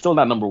Gignac he's still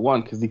not number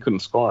one because he couldn't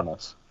score on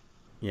us.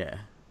 Yeah.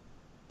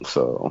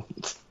 So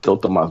still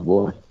Tomas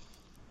boy.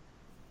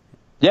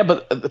 Yeah,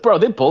 but bro,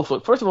 they both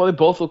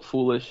look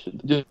foolish,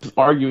 just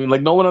arguing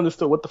like no one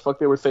understood what the fuck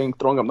they were saying,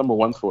 throwing up number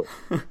ones for.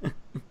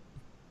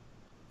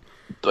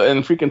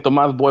 And freaking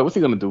Tomas boy, what's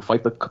he gonna do?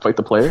 Fight the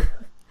player?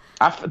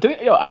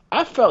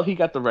 I felt he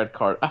got the red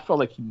card. I felt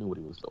like he knew what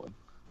he was doing.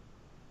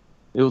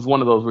 It was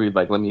one of those where he's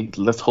like,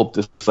 let's hope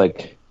this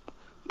like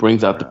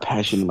brings out the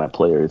passion in my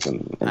players,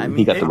 and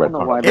he got the red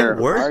card.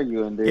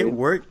 It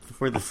worked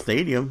for the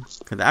stadium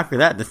because after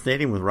that the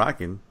stadium was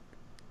rocking.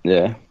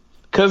 Yeah,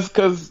 because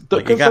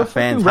the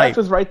ref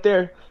is right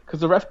there. Because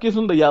the ref gives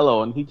him the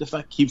yellow, and he just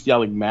like keeps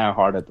yelling mad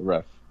hard at the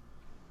ref.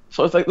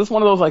 So it's like this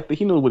one of those like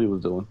he knew what he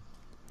was doing.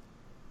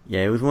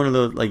 Yeah, it was one of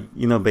those, like,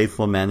 you know,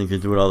 baseball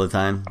managers do it all the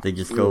time. They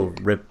just go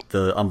rip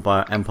the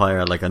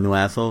umpire like a new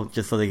asshole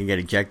just so they can get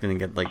ejected and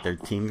get, like, their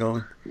team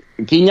going.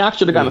 Gignac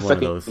should have gotten a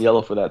second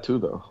yellow for that, too,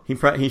 though.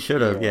 He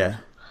should have, yeah.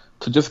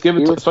 To just give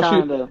it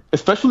to,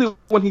 especially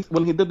when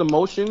he did the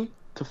motion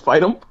to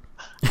fight him,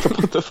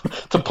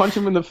 to punch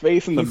him in the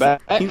face and the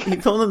back. He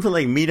told him to,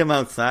 like, meet him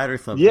outside or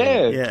something.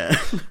 Yeah.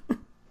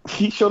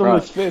 He showed him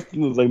his fist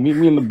and was like, meet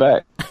me in the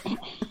back.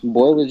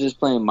 Boy was just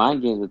playing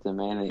mind games with him,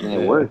 man, and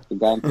it worked. It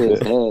got into his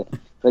head.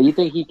 So you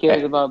think he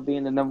cares about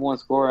being the number one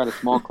scorer at a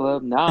small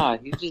club? Nah,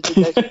 he just did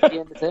that shit to get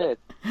in his head.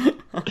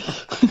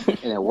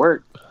 And it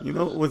worked. You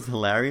know what was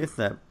hilarious?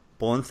 That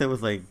Ponce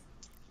was, like,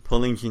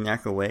 pulling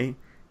Gignac away,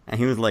 and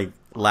he was, like,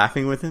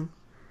 laughing with him.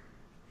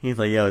 He's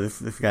like, yo,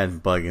 this guy's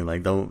bugging.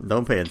 Like,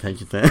 don't pay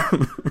attention to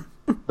him.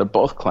 They're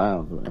both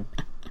clowns, man.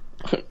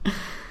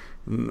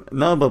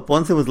 No, but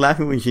Ponce was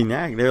laughing with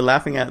Gignac. They were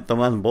laughing at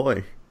Tomas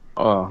Boy.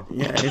 Oh.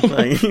 Yeah, he's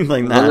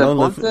like, nah, don't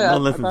listen to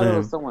him. It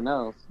was someone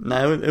else.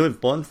 Nah, it was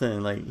Ponce.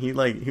 Like, he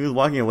was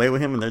walking away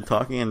with him, and they're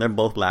talking, and they're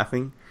both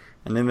laughing.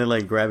 And then they,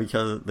 like, grab each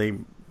other. They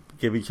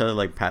give each other,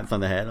 like, pats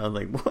on the head. I was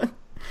like, what? I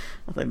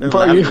was like, they're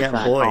laughing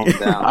at Boy.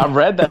 I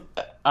read that.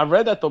 I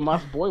read that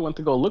Tomas Boy went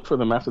to go look for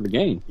them after the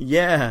game.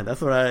 Yeah,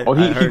 that's what I. Oh,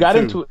 he got too.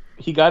 into it.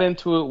 He got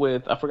into it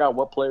with, I forgot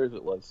what players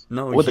it was.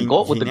 No, with the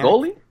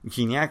goalie.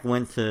 Gignac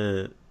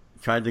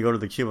tried to go to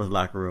the Chivas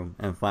locker room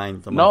and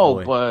find Tomas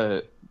Boy.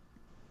 But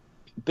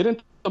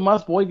didn't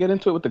Tomas Boy get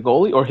into it with the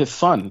goalie or his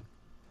son?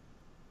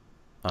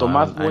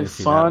 Tomas Boy's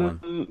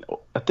son.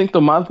 I think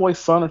Tomas Boy's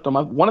son or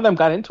one of them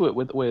got into it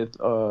with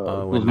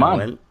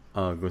Guzman.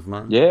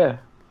 Guzman. Yeah,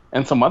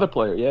 and some other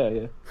player.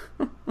 Yeah.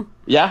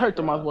 Yeah, I heard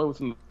Tomas Boy was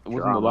in the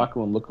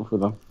locker room looking for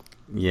them.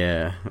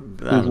 Yeah,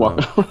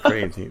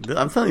 crazy.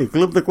 I'm telling you,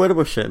 Club de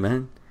Cuervo shit,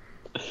 man.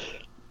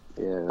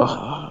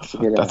 Yeah,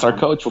 that's our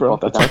coach, bro.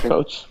 That's our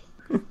coach.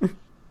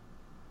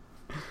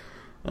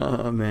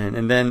 Oh man!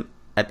 And then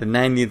at the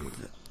 90th,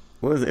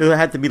 what was it? It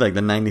had to be like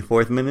the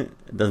 94th minute.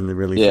 It doesn't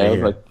really say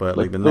here, but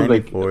like the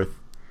 94th.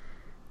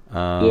 It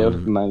was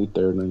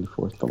 93rd,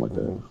 94th, something like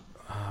that.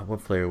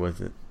 What player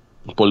was it?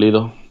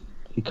 Pulido.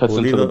 He cuts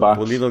into the box.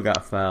 Pulido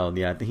got fouled.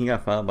 Yeah, I think he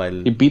got fouled by.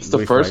 He beats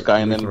the first guy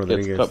and then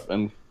gets cut.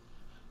 And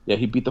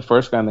he beat the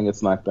first guy and then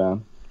gets knocked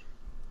down.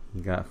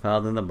 He got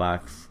fouled in the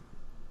box.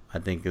 I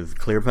think it's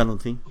clear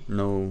penalty.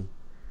 No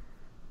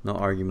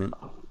argument.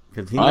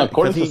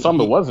 According to some,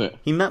 it wasn't.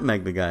 He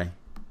nutmegged the guy.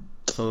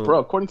 So, bro,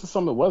 according to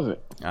some, it wasn't.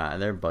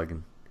 They're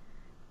bugging.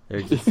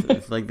 They're just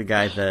it's like the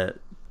guys that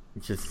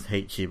just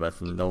hate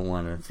Chivas and don't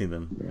want to see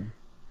them. Yeah.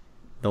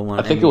 Don't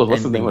want. I think it was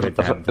what's his name? Is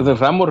it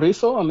Ramo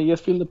Rizzo on the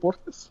ESPN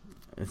Deportes?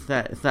 It's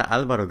that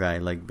Alvaro guy,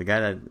 like the guy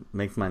that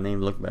makes my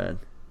name look bad.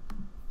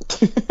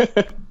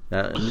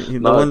 The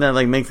one that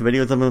like makes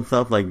videos of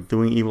himself like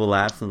doing evil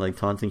laughs and like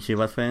taunting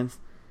Chivas fans.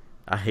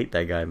 I hate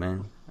that guy,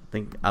 man. I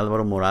think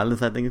Alvaro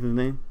Morales, I think is his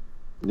name.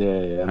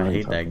 Yeah. I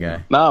hate that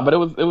guy. Nah, but it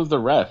was the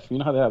ref. You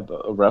know how they have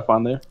a ref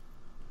on there?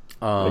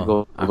 Oh, it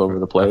goes over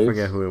the plays. I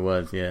forget who it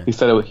was. Yeah, he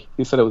said it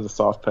was a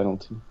soft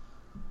penalty.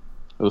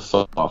 It was a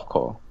soft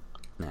call.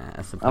 Nah,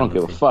 that's a penalty. I don't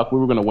give a fuck. We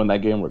were gonna win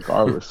that game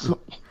regardless.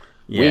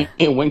 Yeah, we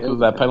didn't win because of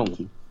that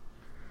penalty.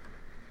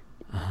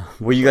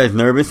 Were you guys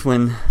nervous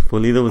when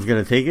Pulido was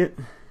gonna take it?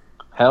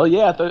 Hell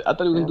yeah! I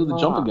thought he was gonna do the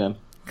jump again.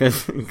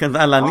 Because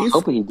Alanis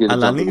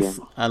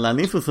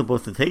was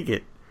supposed to take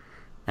it,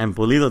 and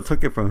Pulido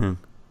took it from him.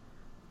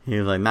 He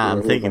was like, "Nah,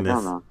 I'm taking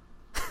this."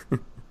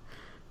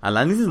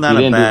 Alanis is not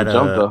a bad.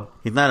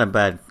 He's not a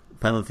bad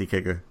penalty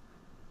kicker.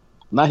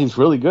 Nah, he's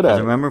really good at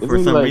it. Remember,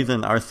 for some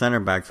reason, our center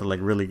backs are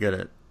like really good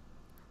at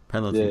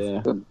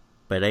penalties. Yeah.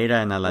 Pereira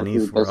and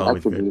Alanis were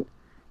always good.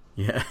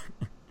 Yeah.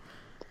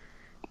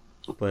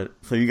 But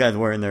so you guys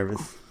weren't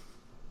nervous?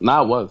 Nah,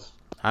 I was.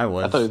 I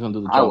thought he was gonna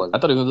do the jump. I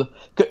thought he was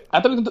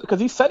gonna do because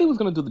he said he was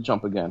gonna do the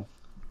jump again.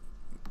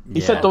 He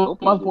said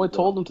Tomas Boy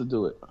told him to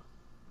do it.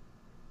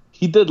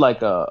 He did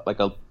like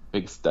a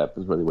big step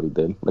is really what he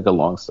did, like a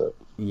long step.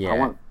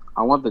 Yeah.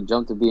 I want the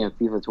jump to be in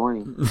FIFA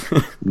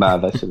 20. Nah,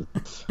 that shit.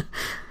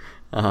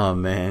 Oh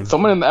man.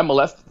 Someone in the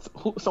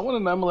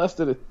MLS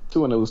did it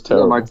too, and it was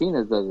terrible. Yeah,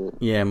 Martinez does it.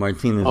 Yeah,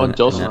 Martinez.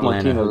 Joseph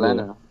Martinez.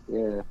 Atlanta.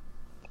 Yeah.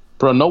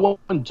 Bro, no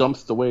one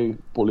jumps the way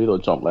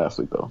Pulido jumped last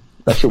week though.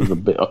 That shit was a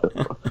bit.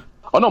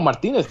 Oh no,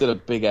 Martinez did a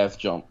big ass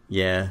jump.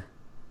 Yeah,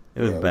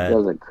 it was bad. It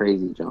was a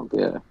crazy jump.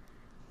 Yeah.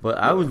 But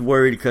I was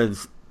worried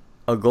because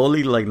a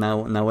goalie like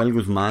Nahuel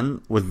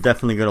Guzman was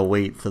definitely gonna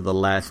wait to the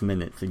last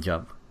minute to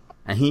jump,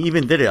 and he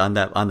even did it on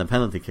the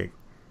penalty kick.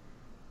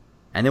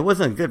 And it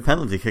wasn't a good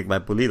penalty kick by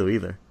Pulido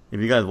either. If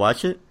you guys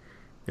watch it,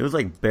 it was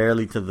like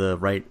barely to the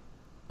right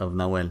of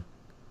Nahuel.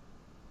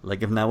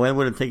 Like if Nahuel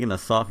would have taken a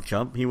soft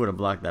jump, he would have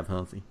blocked that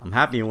penalty. I'm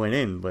happy it went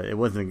in, but it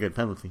wasn't a good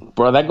penalty.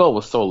 Bro, that goal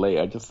was so late.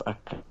 I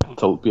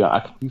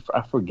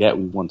forget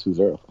we won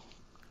 2-0.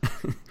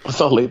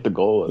 So late the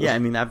goal was. Yeah, I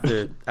mean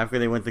after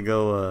they went to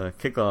go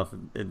kick off,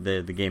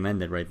 the game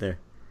ended right there.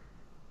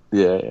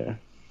 Yeah.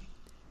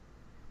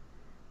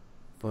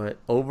 But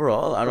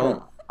overall,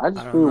 I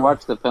just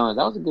rewatched the penalty.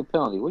 That was a good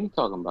penalty. What are you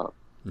talking about?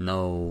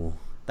 No,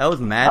 that was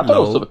mad low. I thought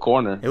it was to the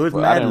corner. It was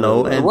mad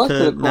low, and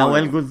to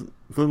Nahuel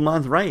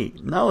Guzman's right.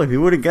 No, if he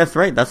would have guessed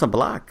right, that's a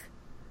block.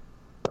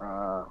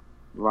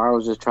 Var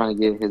was just trying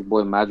to get his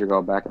boy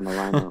Madrigal back in the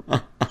lineup.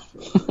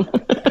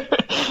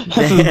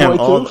 Damn,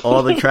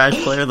 all the trash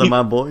players are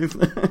my boys.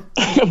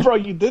 Bro,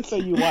 you did say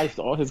you watched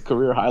all his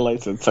career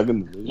highlights in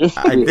second division.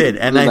 I did,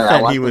 and I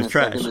said he was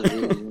trash.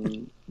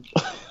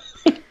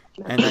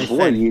 And I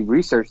said you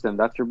researched them.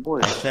 That's your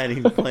boy. I said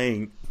he's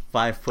playing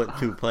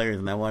 5'2" players,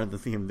 and I wanted to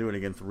see him do it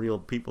against real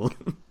people.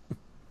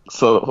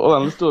 So hold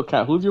on, let's do a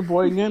count. Who's your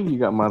boy again? You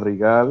got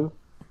Madrigal.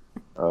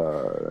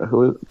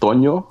 Who is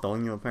Toño?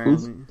 Toño,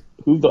 apparently.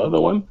 Who's the other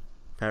one?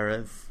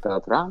 Perez.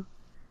 Beltran.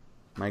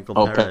 Michael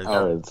Perez.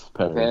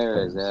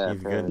 Perez. Yeah.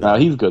 He's good. No,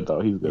 he's good though.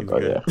 He's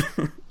good.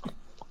 Yeah.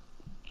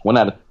 1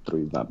 out of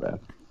 3 is not bad.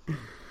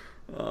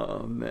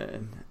 Oh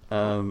man.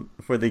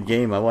 For the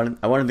game, I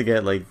wanted to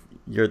get like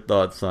your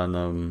thoughts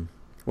on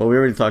well, we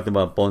already talked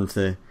about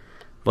Ponce,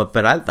 but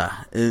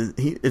Peralta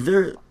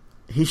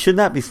he should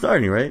not be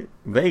starting, right?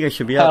 Vega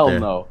should be out there.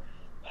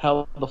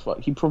 Hell the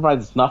fuck. He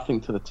provides nothing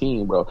to the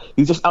team, bro.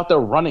 He's just out there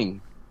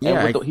running.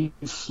 Yeah,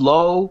 he's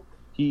slow.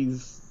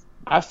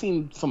 I've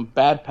seen some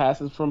bad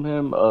passes from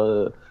him.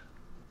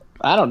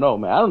 I don't know,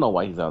 man. I don't know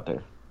why he's out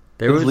there.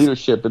 His There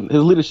leadership in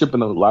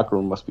the locker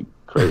room must be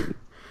crazy.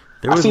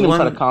 I've seen him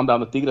try to calm down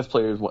the Tigres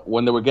players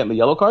when they were getting the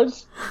yellow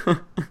cards.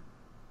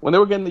 When they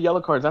were getting the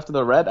yellow cards after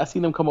the red, I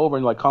seen him come over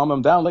and like calm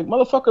them down. Like,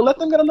 motherfucker, let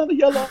them get another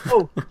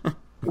yellow.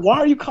 Why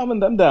are you calming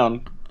them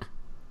down?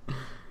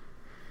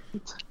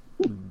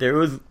 There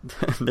was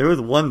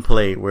one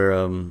play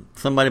where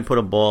somebody put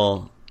a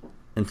ball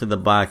into the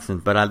box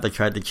and Peralta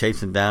tried to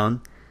chase it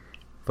down,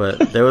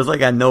 but there was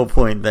like at no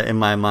point that in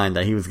my mind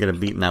that he was gonna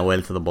beat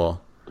Nahuel to the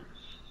ball.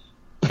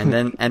 And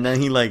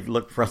then he like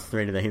looked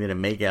frustrated that he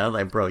didn't make it. I was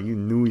like, bro, you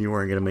knew you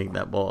weren't gonna make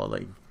that ball.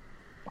 Like,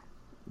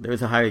 there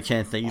was a higher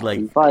chance that you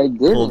like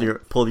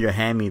pulled your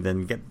hammy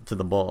than get to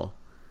the ball.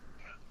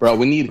 Bro,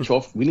 we need a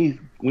trophy. We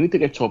need to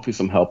get Trophy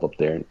some help up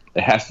there.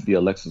 It has to be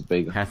Alexis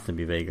Vega. Has to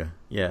be Vega.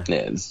 Yeah.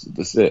 Yeah,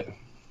 that's it.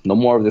 No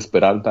more of this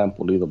Peralta and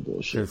Pulido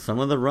bullshit. Some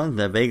of the runs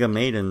that Vega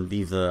made in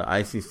these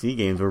ICC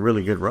games were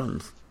really good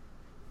runs.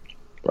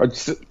 Bro,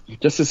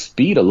 just his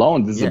speed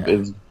alone is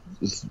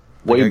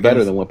way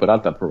better than what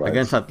Peralta provides.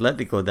 Against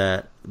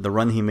Atletico, the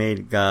run he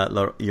made got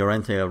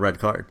Llorente a red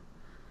card.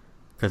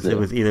 Because it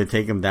was either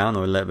take him down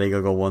or let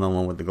Vega go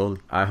one-on-one with the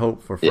goalie. I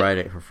hope for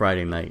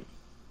Friday night,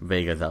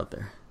 Vega's out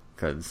there.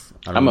 Because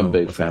I'm a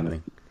big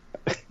fan.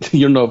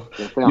 you know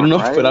if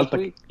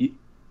Peralta...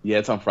 Yeah,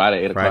 it's on Friday,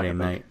 8 o'clock. Friday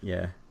night,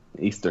 yeah.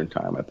 Eastern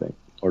time, I think.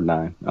 Or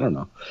 9. I don't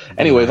know.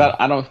 Anyways,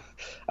 I don't...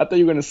 I thought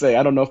you were going to say,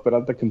 I don't know if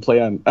Peralta can play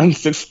on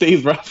 6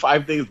 days,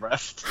 5 days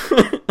rest.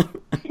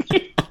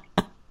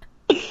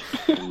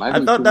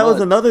 I thought that was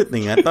another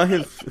thing. I thought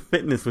his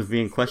fitness was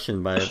being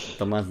questioned by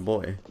Tomas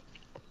Boy.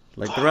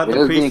 Like throughout the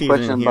preseason, being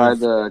questioned by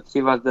the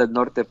Chivas del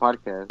Norte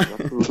podcast.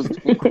 That's who was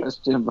being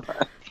questioned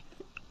by.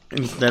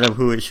 Instead of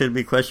who it should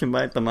be questioned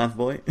by, Tomas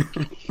Boy.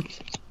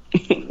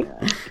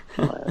 Yeah.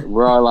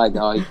 We're all like,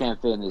 oh, he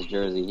can't fit in his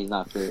jersey. He's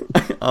not fit.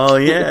 Oh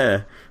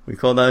yeah, we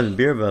called out his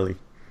beer belly.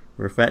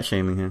 We're fat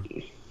shaming him.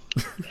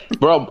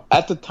 Bro,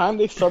 at the time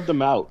they subbed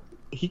him out,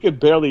 he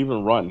could barely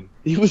even run.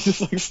 He was just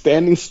like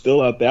standing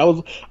still out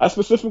there. I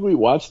specifically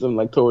watched him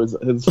like towards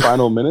his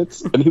final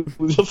minutes, and he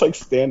was just like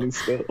standing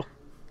still.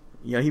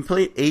 Yeah, he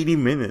played 80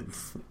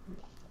 minutes.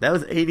 That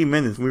was 80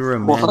 minutes. We were a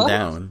man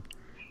down.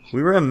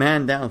 We were a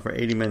man down for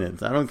 80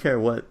 minutes. I don't care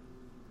what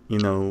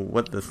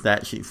the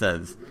stat sheet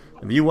says.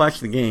 If you watch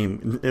the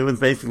game, it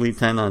was basically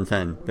 10 on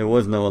 10. There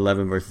was no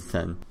 11 versus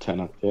 10. 10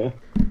 on, yeah.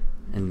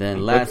 And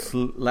then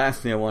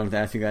lastly, I wanted to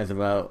ask you guys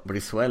about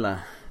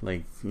Brizuela.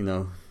 Like,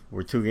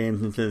 we're 2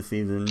 games into the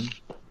season,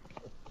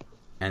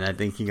 and I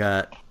think he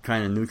got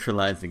kind of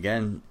neutralized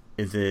again.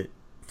 Is it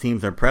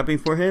teams are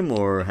prepping for him,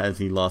 or has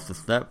he lost a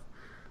step?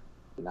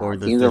 Or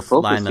does this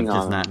lineup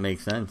just not make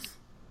sense?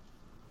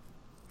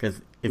 Because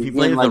if he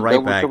plays the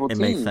right back, it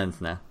makes sense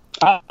now.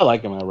 I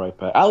like him at right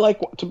back.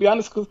 To be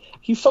honest, because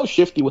he's so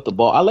shifty with the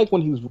ball. I like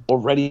when he's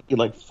already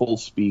like full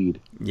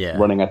speed,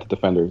 running at the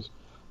defenders.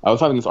 I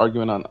was having this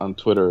argument on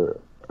Twitter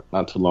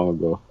not too long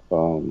ago.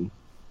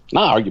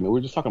 Not argument, we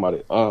were just talking about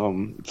it.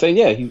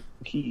 Saying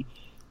he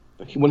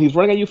when he's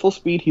running at you full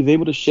speed, he's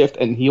able to shift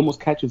and he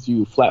almost catches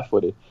you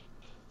flat-footed.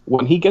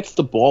 When he gets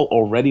the ball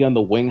already on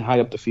the wing high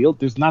up the field,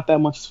 there's not that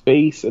much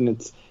space, and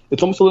it's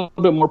almost a little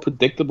bit more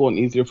predictable and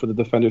easier for the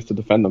defenders to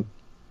defend him.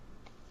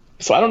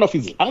 So I don't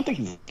think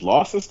he's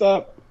lost his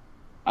step.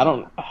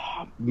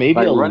 Maybe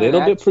like a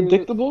little bit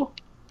predictable.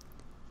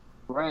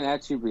 Running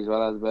at you,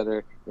 Brizuela is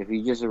better. If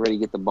you just already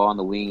get the ball on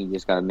the wing, you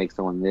just gotta make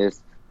someone miss.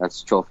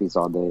 That's trophies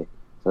all day.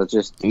 So it's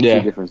just 2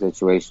 different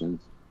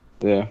situations.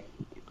 Yeah.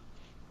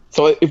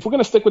 So if we're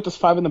gonna stick with this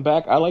 5 in the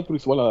back, I like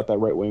Brizuela at that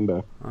right wing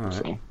back. All right.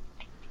 So.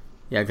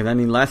 Yeah,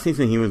 because last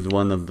season he was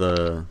one of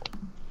the.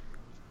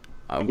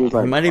 He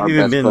might have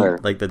even been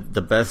like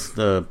the best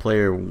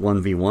player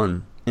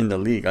 1v1 in the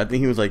league. I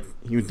think he was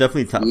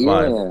definitely top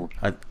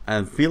 5.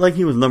 I feel like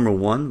he was number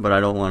 1, but I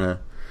don't want to.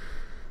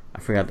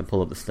 I forgot to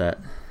pull up the stat.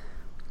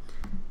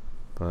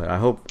 But I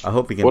hope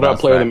he can. What about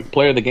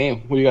player of the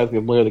game? Who do you guys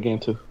give player of the game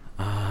to?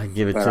 I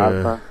give it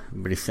to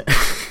Briseño.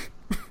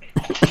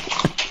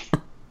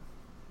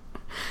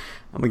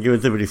 I'm gonna give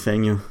it to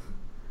Briseño.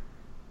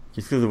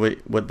 Just because of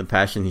what the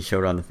passion he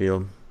showed on the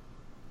field.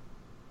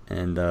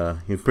 And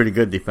he was pretty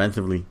good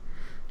defensively.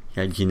 He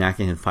had Ginac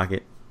in his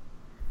pocket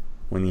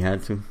when he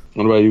had to.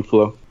 What about you,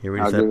 Flo?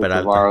 I'll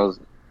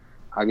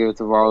give it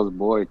to Varro's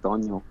boy,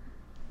 Toño.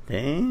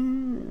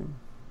 Damn.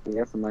 He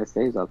had some nice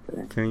saves out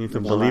there. Turn you to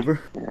a believer?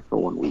 Yeah, for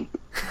 1 week.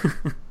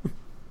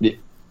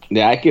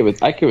 Yeah, I give it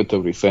to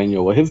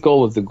Briseño. Well, his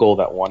goal was the goal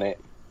that won it.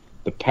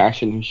 The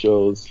passion he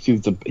shows. He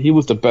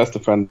was the best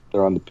defender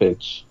on the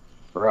pitch.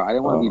 Bro, I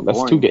didn't want to be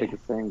boring. Pick the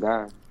same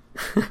guy.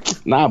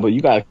 Nah, but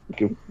you got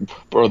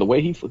the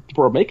way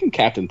making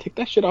captain. Take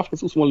that shit off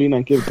Jesus Molina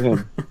and give it to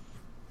him.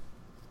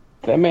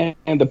 That man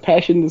and the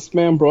passion this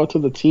man brought to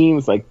the team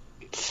is like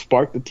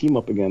sparked the team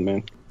up again,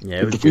 man.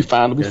 Yeah, we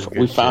found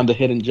the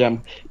hidden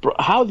gem, bro.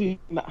 How do you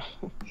not?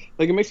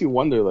 Like, it makes you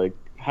wonder, like,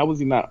 how was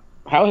he not?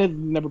 How has he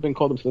never been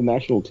called up to the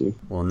national team?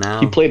 Well, now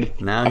he played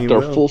after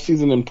a full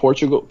season in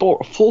Portugal.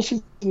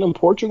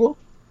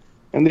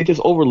 And they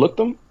just overlooked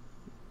him.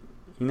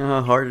 You know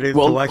how hard it is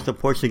to watch the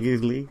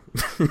Portuguese league?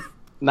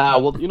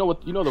 Well, you know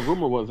what? You know the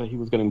rumor was that he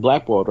was getting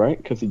blackballed, right?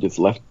 Because he just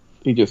left.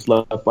 He just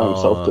left by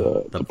himself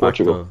to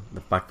Portugal. The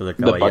Pacto de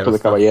Caballeros. The Pacto de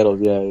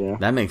Caballeros. Yeah.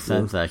 That makes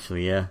sense,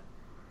 actually. Yeah.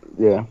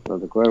 Yeah.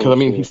 Because I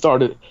mean, he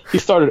started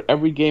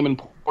every game in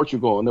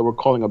Portugal, and they were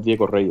calling up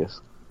Diego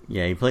Reyes.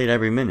 Yeah, he played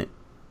every minute.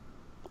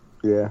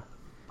 Yeah.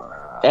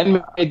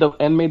 And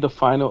made the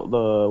final.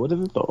 What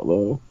is it?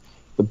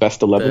 The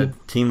best 11.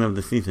 The team of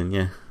the season.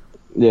 Yeah.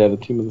 Yeah, the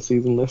team of the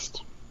season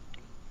list.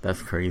 That's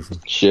crazy.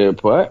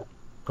 Shit, but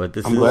I'm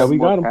glad we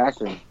got him.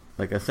 Passion.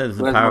 Like I said, it's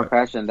who has more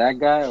passion, that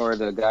guy or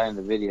the guy in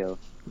the video?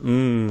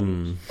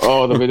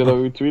 Oh, the video that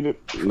we tweeted?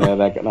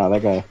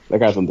 That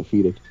guy's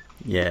undefeated.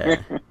 Yeah.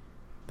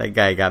 That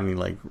guy got me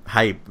like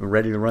hype,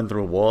 ready to run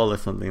through a wall or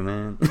something,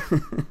 man.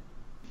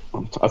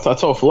 I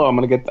told Flo I'm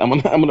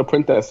gonna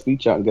print that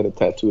speech out and get it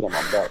tattooed on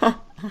my back.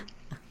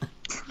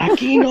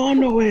 Aquí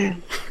no es.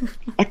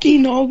 Aquí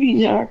no,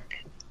 Guiñac.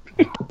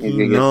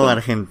 No,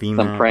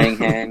 Argentina. Some praying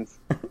hands.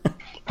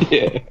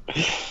 Yeah.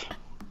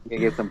 You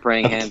get some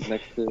praying hands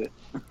next to it.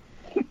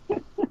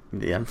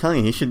 Yeah, I'm telling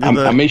you, he should do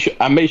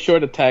I made sure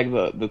to tag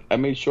the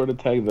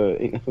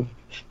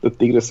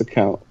Tigres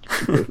account,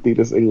 the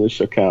Tigres English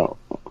account.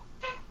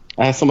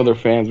 I had some of their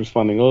fans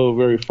responding, "Oh,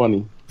 very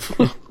funny."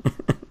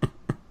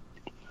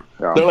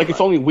 They're like,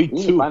 "It's only week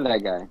 2." Find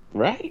that guy,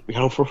 right? Get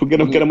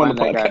him on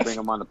the podcast. Guy, bring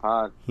him on the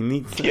pod. He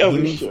needs to do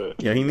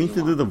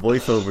the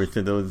voiceover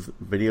to those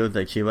videos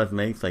that Chivas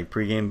makes, like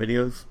pregame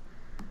videos.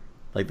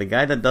 Like the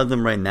guy that does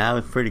them right now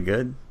is pretty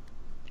good,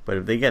 but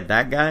if they get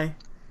that guy,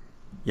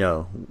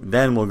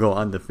 then we'll go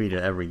undefeated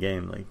every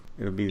game. Like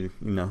it'll be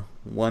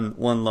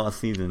one lost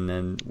season,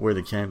 and we're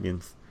the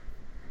champions.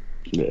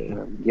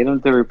 Yeah. Get him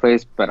to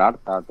replace Peralta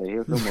out there.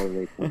 He'll feel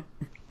motivated.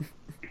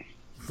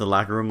 It's the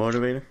locker room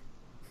motivator.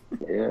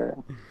 Yeah.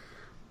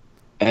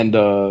 And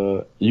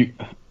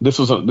this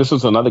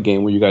was another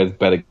game where you guys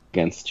bet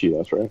against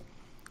Chivas, right?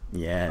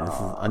 Yeah, this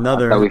is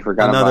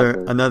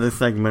another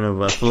segment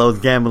of Flo's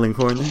gambling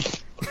corner.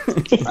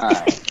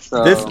 Alright,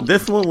 so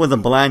this one was a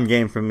blind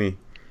game for me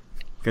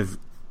because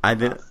I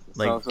did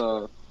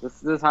So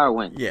this is how it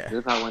went. Yeah, this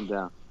is how it went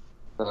down.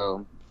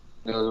 So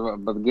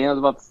but the game was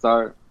about to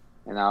start,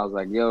 and I was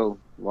like, "Yo,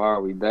 why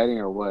are we betting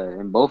or what?"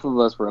 And both of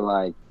us were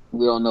like,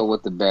 "We don't know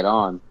what to bet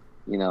on,"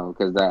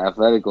 because the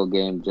Atletico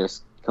game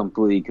just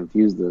completely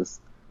confused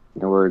us,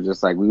 and we're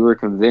just like we were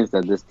convinced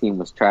that this team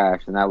was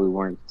trash, and now we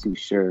weren't too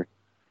sure.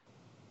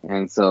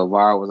 And so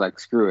Vara was like,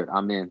 "Screw it,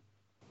 I'm in."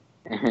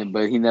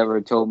 But he never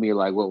told me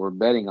like what we're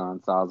betting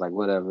on, so I was like,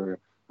 "Whatever."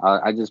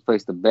 I just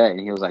placed a bet, and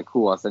he was like,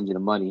 "Cool, I'll send you the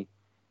money."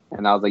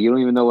 And I was like, "You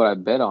don't even know what I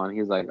bet on." He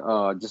was like,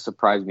 "Oh, just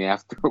surprise me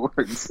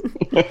afterwards."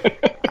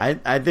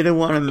 I didn't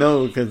want to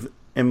know because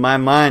in my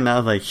mind I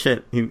was like,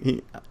 "Shit."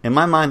 In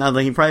my mind I was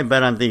like, he probably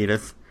bet on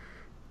Tigres,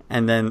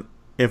 and then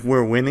if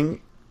we're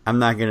winning, I'm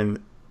gonna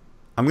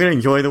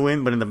enjoy the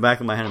win, but in the back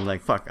of my head I'm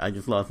like, "Fuck, I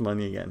just lost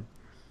money again."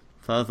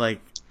 So I was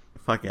like,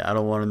 "Fuck it, I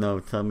don't want to know.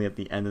 Tell me at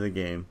the end of the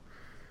game."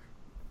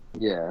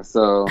 Yeah,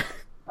 so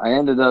I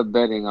ended up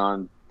betting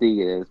on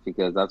Tigres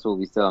because that's what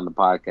we said on the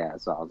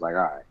podcast. So I was like,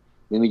 all right,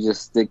 let me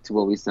just stick to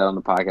what we said on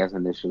the podcast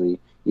initially,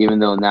 even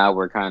though now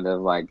we're kind of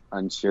like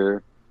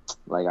unsure.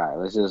 Like, all right,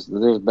 let's just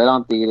bet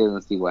on Tigres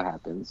and see what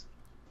happens.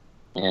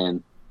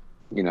 And,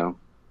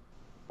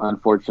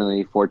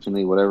 unfortunately,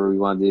 fortunately, whatever we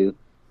want to do,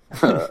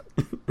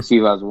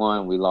 Chivas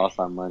won, we lost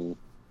our money.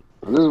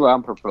 This is what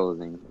I'm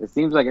proposing. It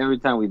seems like every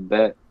time we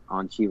bet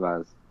on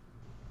Chivas,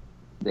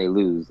 they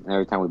lose. And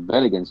every time we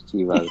bet against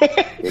Chivas,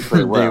 they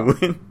play well.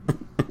 They win.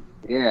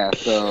 Yeah,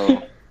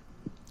 so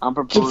I'm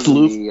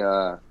proposing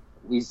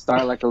we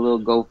start like a little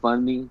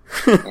GoFundMe,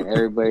 and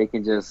everybody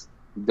can just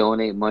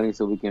donate money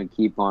so we can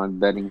keep on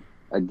betting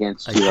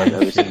against Chivas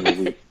every single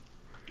week.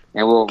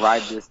 And we'll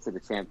ride this to the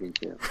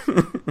championship.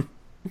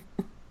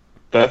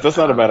 That's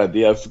not a bad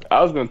idea.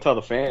 I was going to tell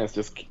the fans,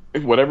 just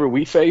whatever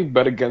we say,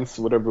 bet against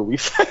whatever we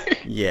say.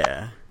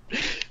 Yeah.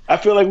 I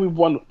feel like we've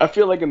won. I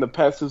feel like in the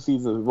past 2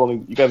 seasons,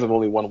 you guys have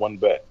only won one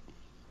bet,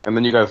 and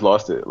then you guys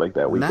lost it like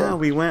that weekend. Nah,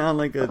 we went on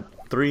like a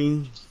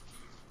three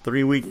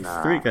week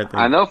streak. I think.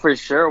 I know for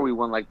sure we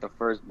won like the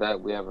first bet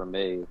we ever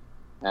made,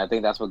 and I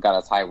think that's what got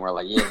us hyped. We're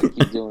like, yeah,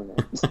 keep doing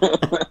it.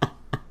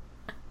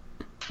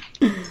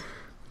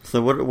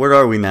 So what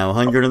are we now?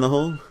 100 in the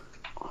hole?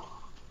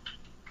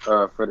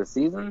 For the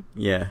season?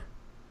 Yeah.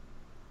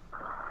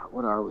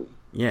 What are we?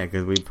 Yeah,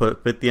 because we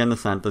put 50 on the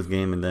Santos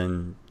game and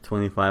then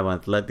 25 on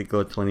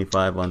Atletico,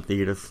 25 on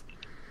Tigres.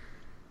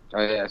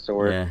 Oh, yeah, so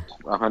we're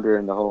 100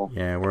 in the hole.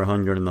 Yeah, we're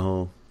 100 in the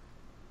hole.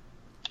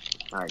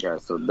 All right,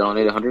 guys, so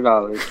donate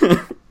 $100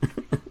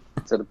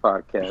 to the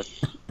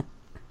podcast.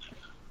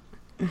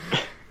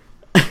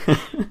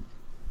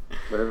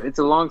 But it's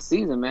a long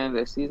season, man.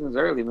 The season's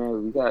early,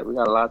 man. We got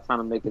a lot of time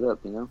to make it up,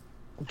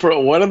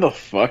 Bro, what are the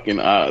fucking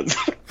odds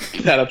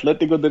that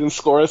Atletico didn't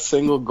score a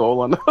single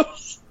goal on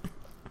us?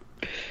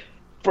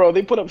 Bro,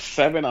 they put up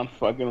 7 on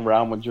fucking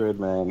Real Madrid,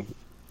 man,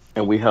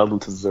 and we held them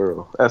to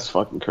 0. That's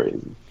fucking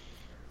crazy.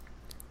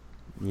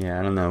 Yeah,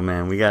 I don't know,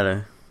 man. We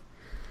gotta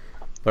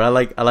But I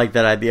like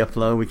that idea,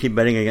 Flo. We keep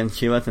betting against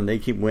Chivas and they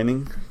keep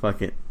winning.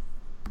 Fuck it.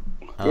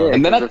 Yeah,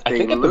 and then if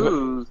they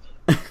lose,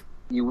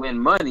 you win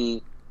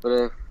money. But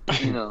if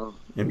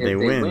if they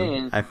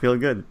win, I feel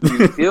good.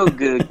 You feel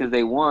good because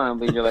they won,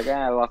 but you're like,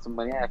 I lost some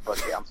money. Fuck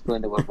it, I'm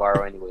splitting it with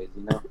Barrow anyways.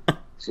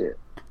 Shit.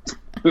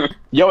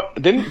 Yo,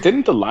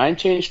 didn't the line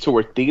change to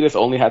where Tigres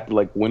only had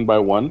to win by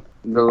one?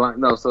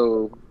 No.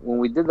 So when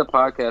we did the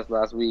podcast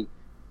last week,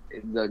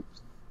 the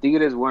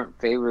Tigres weren't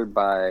favored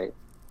by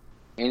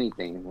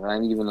anything,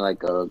 not even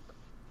a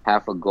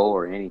half a goal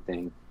or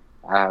anything.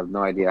 I have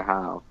no idea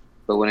how.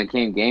 But when it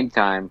came game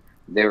time,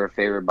 they were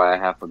favored by a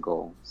half a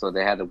goal, so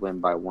they had to win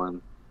by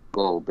one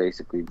goal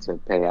basically to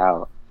pay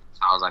out. So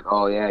I was like,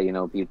 oh yeah,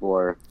 people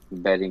are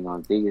betting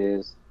on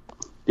Tigres.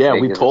 Yeah,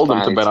 we told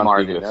them to bet on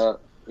Tigres.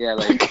 Yeah,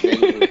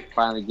 they were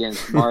finally getting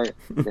smart.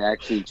 They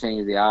actually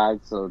changed the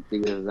odds, so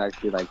Tigres is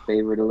actually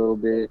favored a little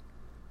bit.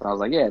 So I was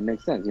like, yeah, it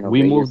makes sense.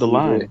 We moved the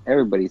line.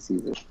 Everybody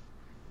sees it,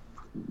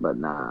 but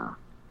nah.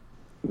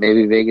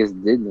 Maybe Vegas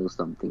did know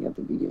something at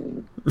the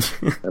beginning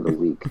of the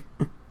week.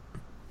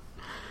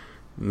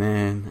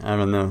 Man, I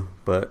don't know,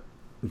 but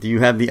do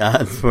you have the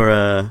odds for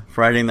a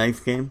Friday night's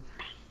game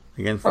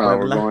against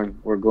Puebla?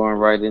 We're going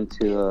right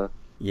into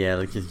yeah,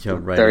 let's just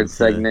jump right third into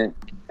segment.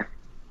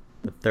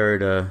 The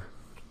third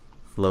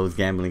Flo's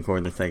gambling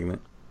corner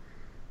segment.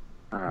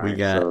 Alright,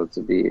 so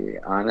to be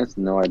honest,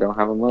 no, I don't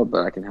have them up,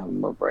 but I can have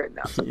them up right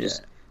now. So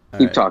just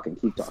keep talking.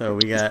 So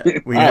we got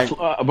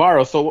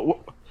Barrow.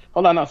 So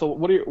hold on now. So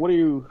what are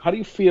you? How do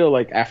you feel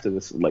after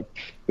this?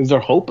 Is there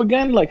hope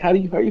again? How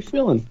are you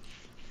feeling?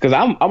 Because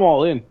I'm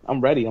all in.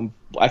 I'm ready.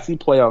 I see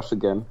playoffs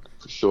again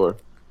for sure.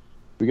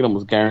 We can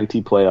almost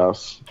guarantee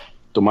playoffs.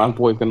 Dumas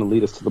boy's gonna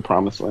lead us to the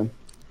promised land.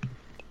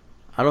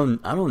 I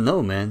don't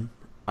know, man.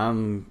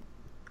 I'm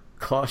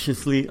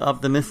cautiously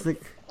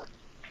optimistic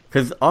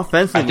because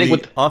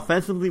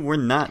offensively we're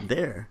not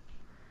there.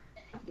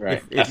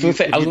 Right. If you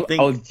think of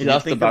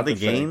the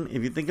game,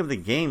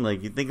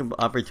 you think of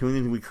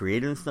opportunities we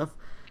created and stuff,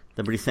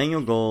 the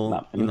Briseño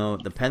goal,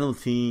 the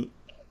penalty,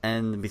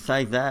 and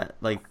besides that,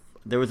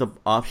 there was a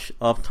off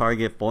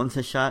target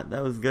Ponce shot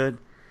that was good.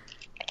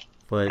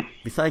 But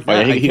besides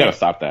that, he gotta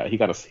stop that. He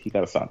gotta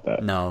stop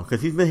that. No,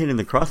 because he's been hitting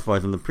the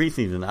crossbars in the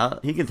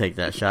preseason. He can take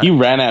that shot. He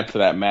ran after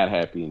that mad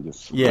happy and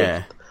just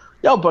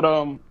but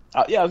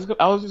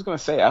I was just gonna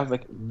say, I was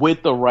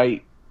with the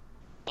right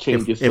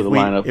changes to the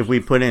lineup. If we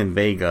put in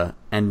Vega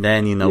and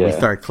then we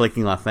start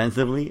clicking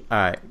offensively, all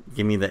right,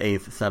 give me the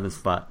 8th, 7th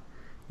spot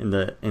in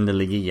the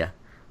Liguilla.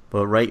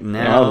 But right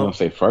now, I was gonna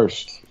say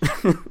first.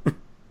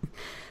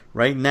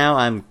 Right now,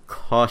 I'm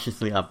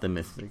cautiously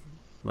optimistic.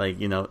 I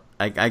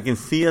can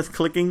see us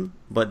clicking,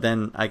 but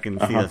then I can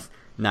see us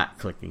not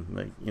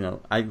clicking.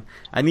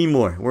 I need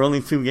more. We're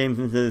only 2 games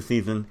into the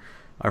season.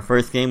 Our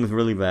first game was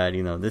really bad.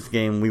 This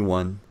game we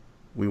won.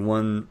 We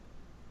won.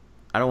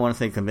 I don't want to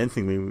say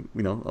convincingly.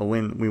 A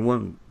win. We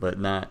won, but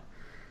not.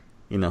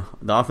 The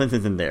offense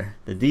isn't there.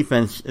 The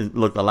defense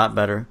looked a lot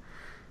better.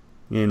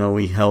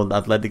 We held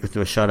Atletico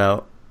to a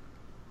shutout.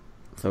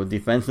 So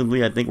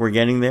defensively, I think we're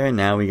getting there.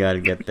 Now we got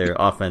to get there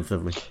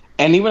offensively.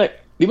 And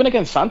even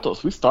against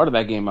Santos, we started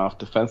that game off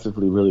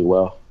defensively really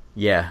well.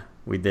 Yeah,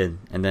 we did.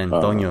 And then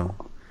Toño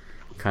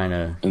kind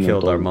of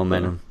killed our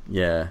momentum.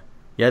 Yeah,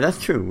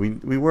 that's true.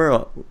 We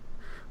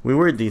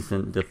were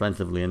decent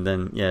defensively, and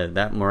then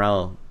that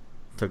morale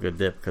took a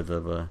dip because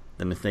of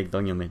the mistake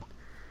Toño made.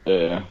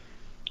 Yeah.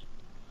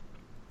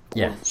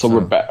 Yeah. So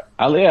we're back.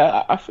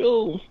 I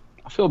feel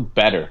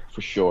better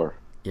for sure.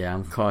 Yeah,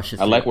 I'm cautious.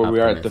 I like where we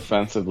are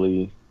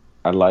defensively.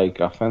 I like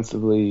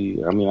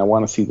offensively. I mean, I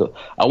want to see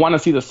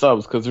the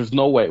subs because there's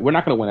no way we're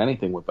not going to win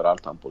anything with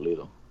Peralta and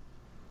Pulido.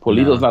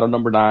 Pulido's not a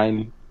number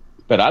 9.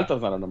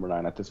 Peralta's not a number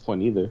 9 at this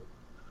point either.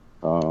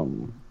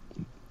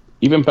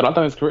 Even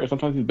Peralta in his career,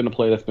 sometimes he's been a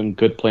player that's been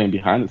good playing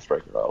behind the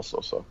striker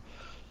also. So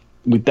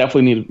we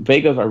definitely need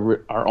Vega's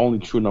our only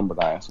true number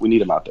 9s. We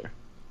need him out there.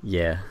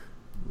 Yeah,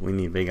 we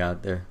need Vega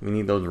out there. We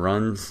need those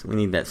runs. We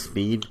need that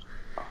speed.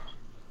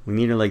 We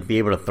need to be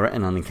able to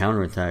threaten on the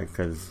counterattack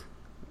because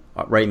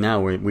right now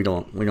we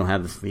don't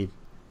have the speed.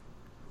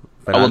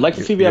 But I would like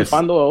to see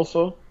Villalpando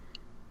also.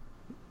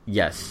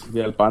 Yes,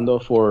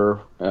 Villalpando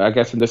for I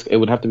guess in this it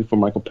would have to be for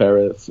Michael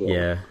Perez. So.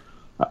 Yeah,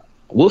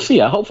 we'll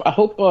see. I hope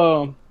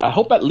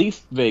at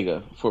least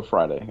Vega for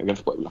Friday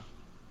against Puebla.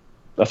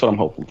 That's what I'm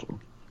hoping for.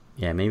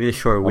 Yeah, maybe the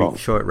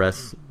short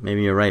rest.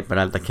 Maybe you're right, but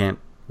I can't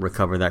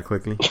recover that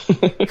quickly.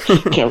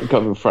 Can't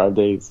recover in 5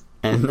 days.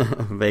 And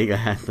Vega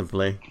has to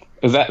play.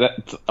 Is that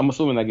I'm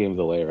assuming that game's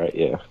delayed, right?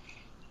 Yeah.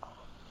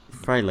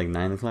 It's probably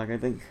 9 o'clock, I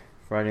think,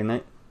 Friday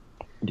night.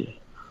 Yeah.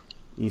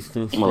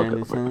 Eastern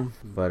Standard Time.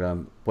 But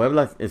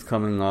Puebla is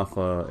coming off.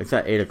 It's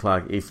at 8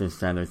 o'clock Eastern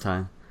Standard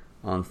Time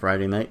on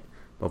Friday night.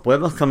 But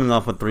Puebla's coming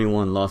off a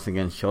 3-1 loss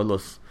against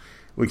Xolos,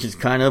 which is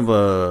kind of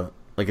a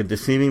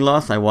deceiving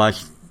loss. I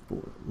watched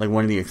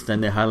one of the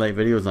extended highlight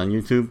videos on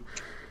YouTube.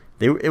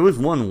 It was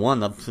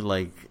 1-1 up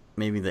to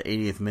maybe the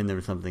 80th minute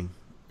or something,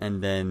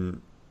 and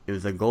then it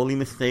was a goalie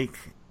mistake.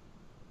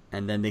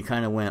 And then they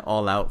kind of went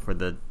all out for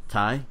the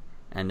tie,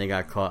 and they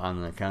got caught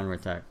on the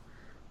counterattack.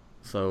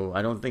 So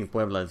I don't think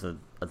Puebla is a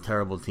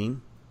terrible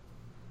team.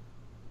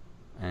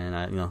 And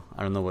I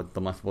don't know what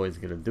Tomas Boy is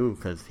gonna do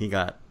because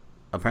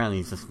apparently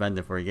he's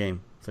suspended for a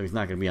game, so he's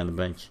not gonna be on the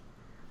bench.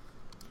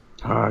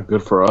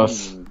 Good for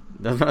us.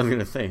 That's what I was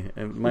gonna say.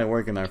 It might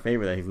work in our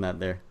favor that he's not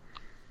there.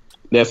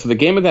 Yeah, so the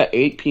game is at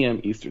 8 p.m.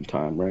 Eastern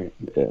time, right?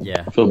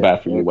 Yeah. I feel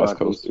bad for you West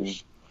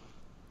Coasters.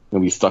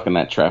 Gonna be stuck in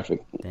that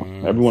traffic.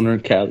 Damn. Everyone in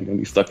Cali gonna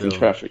be stuck in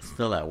traffic.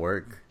 Still at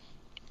work.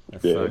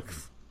 That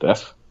sucks.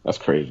 That's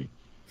crazy.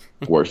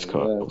 Worst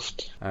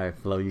coast. All right,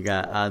 Flo, you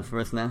got odds for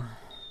us now?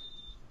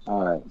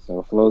 All right,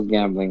 so Flo's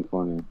gambling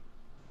corner.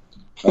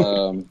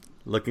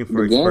 Looking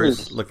for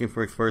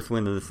his first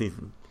win of the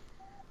season.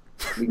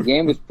 The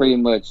game is pretty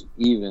much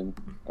even.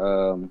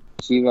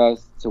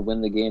 Chivas to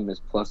win the game is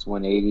plus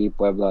 180.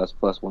 Puebla is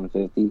plus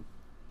 150.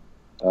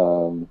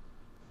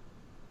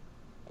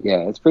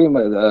 It's pretty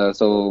much.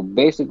 So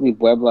basically,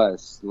 Puebla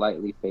is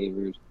slightly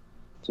favored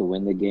to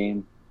win the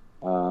game,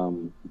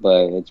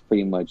 but it's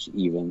pretty much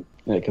even.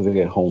 Yeah, because they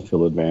get home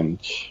field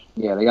advantage.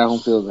 Yeah, they got home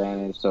field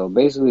advantage. So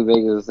basically,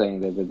 Vegas is saying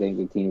that they think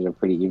the teams are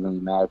pretty evenly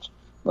matched,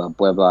 but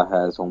Puebla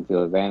has home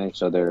field advantage,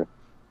 so they're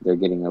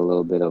getting a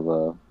little bit of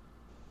a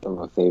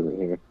favorite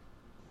here.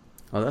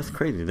 Oh, that's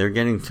crazy! They're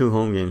getting 2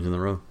 home games in a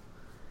row,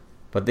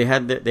 but they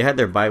had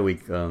their bye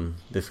week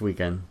this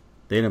weekend.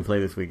 They didn't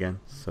play this weekend,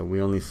 so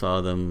we only saw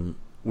them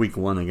week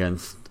 1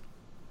 against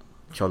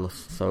Cholos.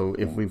 So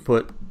if we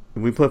put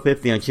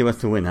 50 on Chivas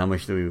to win, how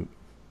much do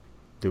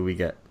we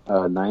get?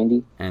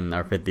 90. And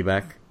our 50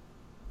 back?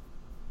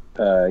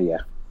 Yeah.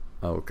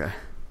 Oh, okay.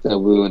 So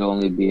we would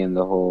only be in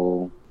the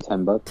whole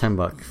 $10.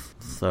 $10.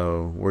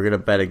 So we're gonna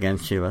bet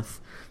against Chivas.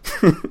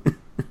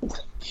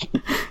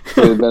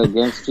 So we bet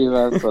against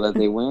Chivas so that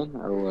they win,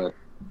 or what?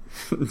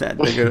 that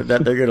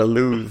they're gonna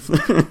lose.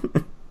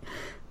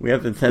 We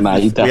have to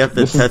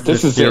test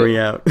this theory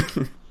out.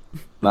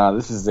 Nah,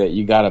 this is it.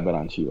 You gotta bet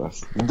on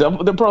Chivas.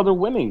 They're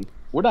winning.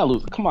 We're not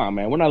losing. Come on,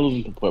 man. We're not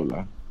losing to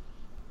Puebla.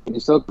 You're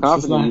so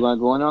confident you want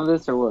to go in on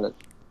this, or what?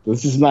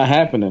 This is not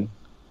happening.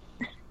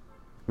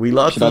 We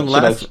lost to them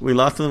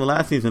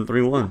last season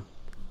 3-1.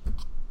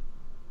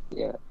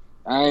 Yeah,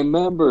 I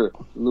remember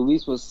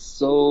Luis was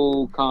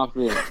so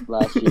confident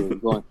last year.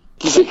 He's like,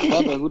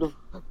 Puebla,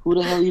 who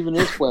the hell even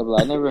is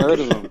Puebla? I never heard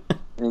of him.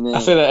 And then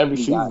I say that every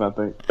season. I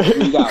think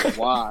he got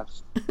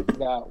washed. He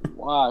got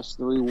washed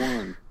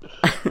 3-1.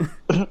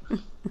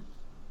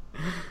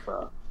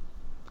 Bro,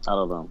 I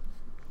don't know.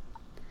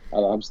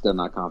 I'm still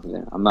not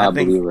confident. I'm not a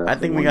believer. I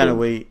think we gotta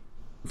wait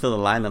until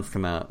the lineups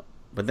come out.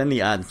 But then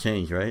the odds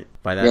change, right?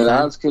 By that time? The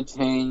odds could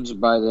change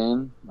by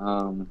then.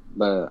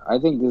 But I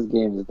think this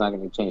game is not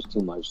going to change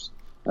too much.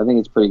 I think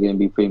it's going to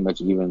be pretty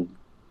much even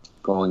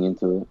going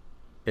into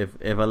it.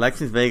 If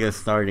Alexis Vega is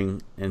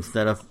starting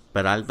instead of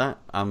Peralta,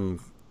 I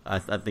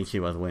think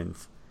Chivas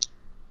wins.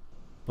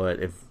 But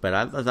if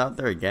Peralta's out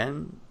there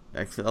again,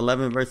 that's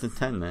 11 versus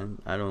 10,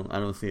 man. I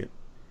don't see it.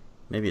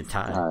 Maybe a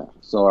tie. All right.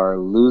 So our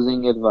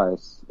losing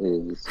advice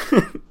is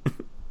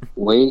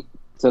wait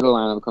till the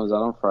lineup comes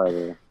out on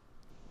Friday.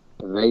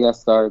 If Vega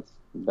starts,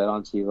 bet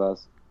on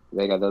Chivas. If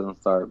Vega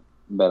doesn't start,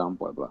 bet on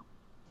Puebla.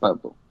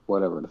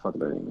 Whatever the fuck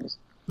their name is.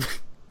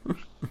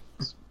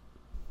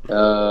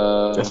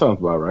 That sounds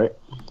about right.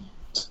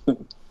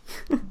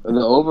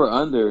 The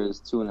over-under is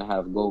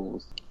 2.5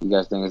 goals. You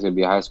guys think it's going to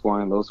be high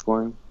scoring, low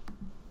scoring?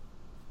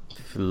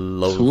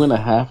 Low.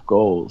 2.5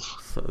 goals.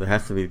 So there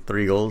has to be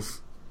 3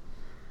 goals.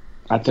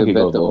 I think to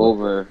bet the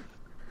over.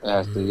 It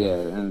has to,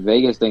 and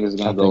Vegas think it's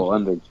going to go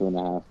under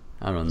 2.5.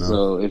 I don't know.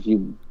 So if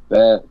you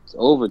bet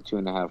over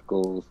 2.5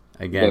 goals,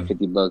 again, bet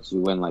 $50,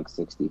 you win like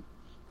 60.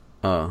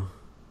 Oh.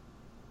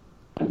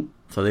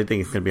 So they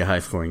think it's going to be a high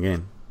scoring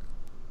game.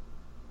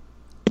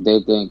 They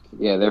think,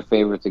 they're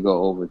favored to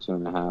go over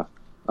 2.5.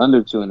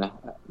 Under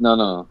 2.5.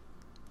 No.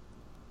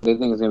 They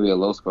think it's going to be a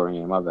low scoring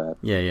game. My bad.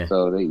 Yeah.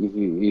 So if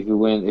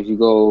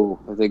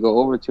they go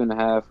over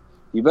 2.5,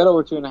 you bet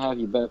over 2.5,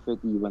 you bet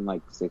 50, you win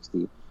like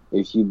 60.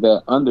 If you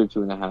bet under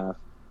 2.5,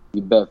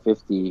 you bet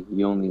 50,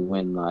 you only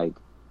win like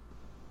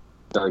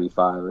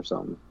 35 or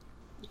something.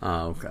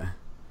 Oh, okay.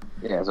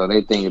 Yeah, so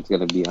they think it's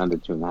going to be under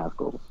 2.5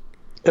 goals.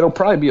 It'll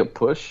probably be a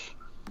push.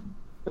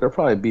 It'll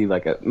probably be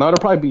like they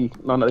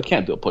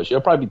can't do a push.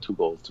 It'll probably be 2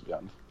 goals, to be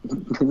honest.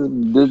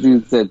 This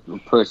dude said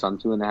push on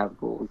 2.5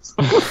 goals.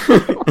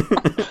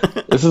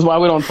 This is why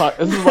we don't talk.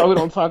 This is why we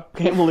don't talk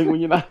gambling when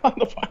you're not on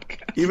the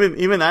podcast.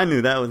 Even I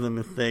knew that was a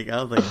mistake.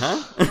 I was like,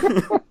 huh?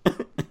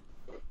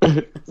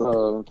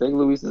 So take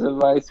Luis's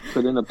advice.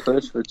 Put in a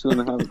push for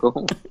 2.5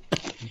 goals.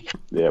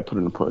 Yeah, put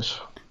in a push.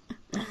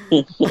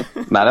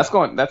 That's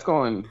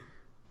going.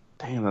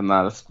 Damn,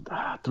 that's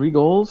 3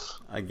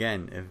 goals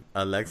again. If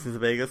Alexis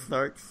Vega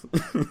starts.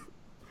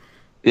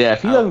 Yeah,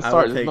 if he doesn't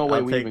start, there's no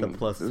way we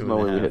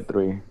hit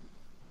 3.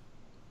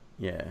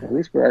 Yeah. At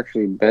least we're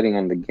actually betting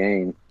on the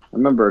game. I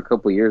remember a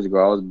couple years ago,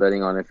 I was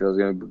betting on if it was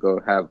going to go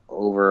have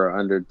over or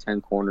under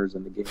 10 corners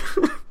in the game.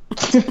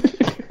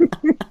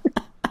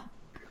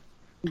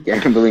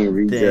 Gambling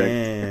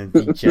reject.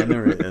 Damn,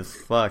 degenerate as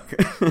fuck.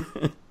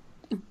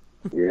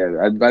 Yeah,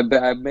 Yeah, I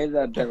made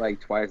that bet like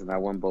twice, and I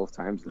won both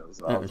times though.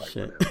 So I was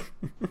shit.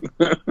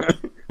 Whatever.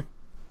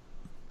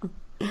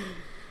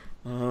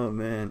 Oh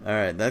man! All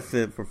right, that's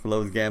it for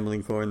Flo's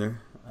gambling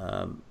corner.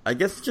 I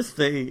guess just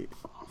stay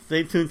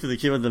tuned to the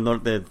Chivas del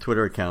Norte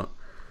Twitter account,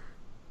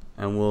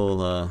 and we'll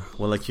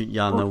let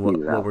y'all know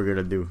what we're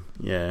gonna do.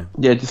 Yeah.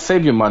 Yeah, just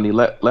save your money.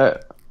 Let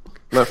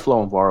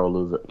Flo and Varro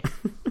lose it.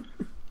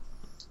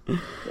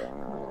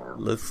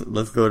 Let's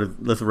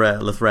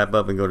wrap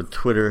up and go to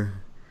Twitter.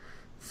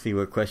 See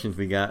what questions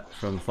we got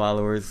from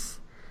followers.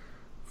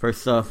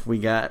 First off, we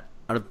got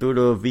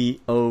Arturo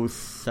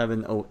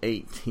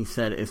V0708. He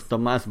said, "Is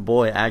Tomas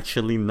Boy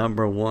actually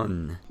number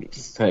one?"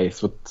 Hey,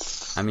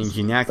 I mean,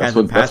 Gignac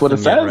hasn't passed him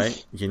yet,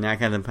 right? Gignac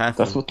hasn't passed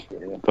him.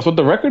 That's what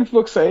the record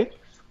books say.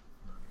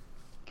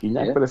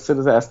 Gignac better sit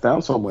his ass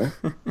down somewhere.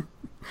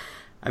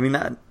 I mean,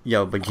 but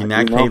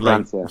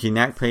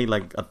Gignac played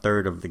like a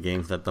third of the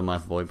games that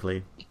Tomas Boy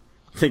played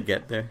to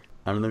get there.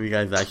 I don't know if you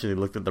guys actually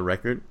looked at the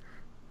record,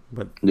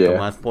 but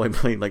Tomas Boy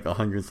played like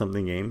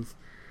 100-something games,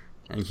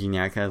 and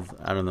Gignac has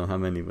I don't know how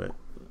many, but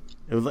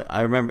it was like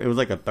I remember it was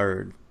like a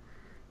third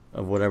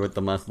of whatever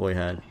Tomas Boy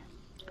had.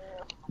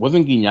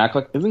 Isn't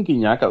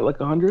Gignac at like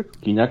 100?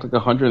 Gignac like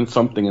 100 and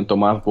something, and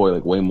Tomas Boy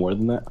like way more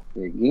than that.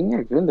 Yeah,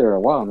 Gignac's been there a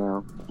while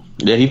now.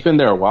 Yeah, he's been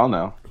there a while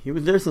now. He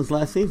was there since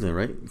last season,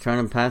 right?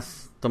 Trying to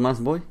pass Tomas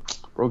Boy.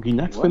 Bro,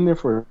 Gignac's been there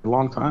for a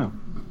long time.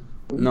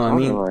 No,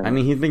 I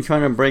mean he's been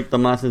trying to break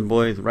Tomas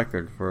Boy's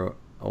record for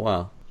a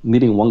while.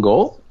 Needing one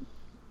goal?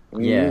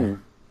 Yeah.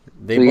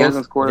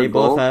 They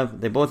both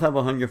have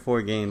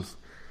 104 games.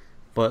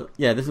 But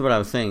yeah, this is what I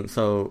was saying.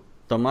 So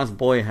Tomas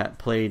Boy had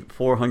played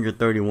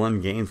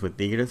 431 games with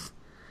Tigres,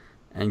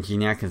 and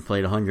Gignac has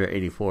played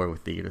 184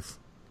 with Tigres.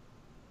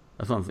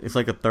 It's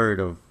like a third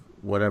of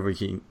whatever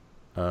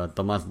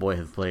Tomas Boy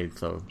has played.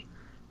 So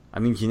I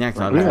mean Gignac's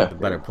obviously the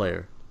better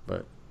player,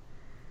 but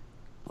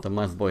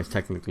Tomas Boy is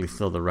technically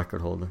still the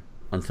record holder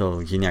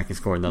until Gignac can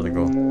score another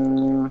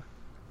goal.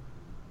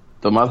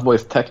 Tomas Boy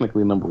is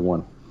technically number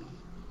one.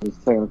 He's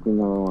technically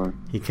number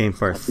one. He came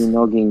first.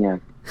 No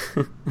Gignac.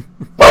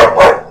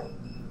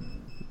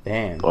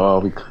 Damn.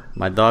 Oh,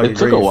 my dog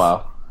agrees. It took a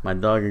while. My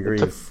dog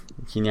agrees.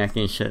 Gignac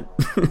ain't shit.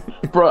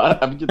 Bro,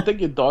 I mean, you think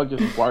your dog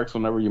just barks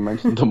whenever you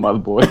mention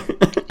Tomas Boy.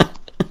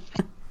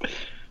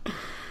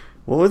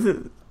 What was it?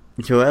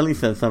 Joely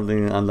said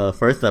something on the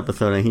first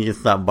episode and he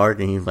just stopped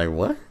barking. He's like,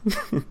 what?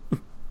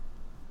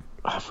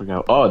 I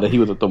forgot. Oh, that he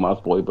was a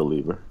Tomas Boy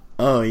believer.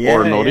 Oh, yeah.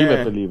 Or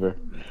Noribe believer.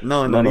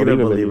 No, Noribe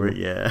believer,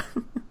 yeah.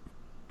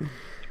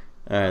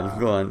 Alright, let's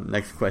go on.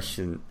 Next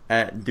question.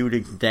 At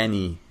Dudix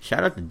Danny.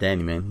 Shout out to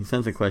Danny, man. He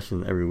sends a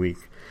question every week.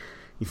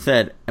 He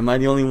said, am I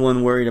the only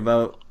one worried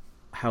about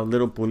how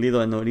little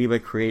Pulido and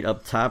Noribe create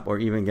up top or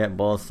even get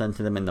balls sent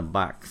to them in the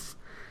box?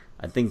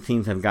 I think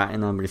teams have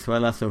gotten on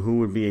Brizuela, so who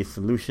would be a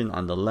solution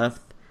on the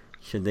left?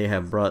 Should they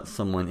have brought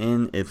someone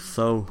in? If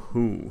so,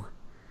 who?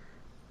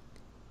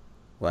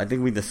 Well, I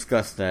think we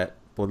discussed that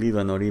Pulido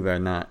and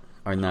Noribe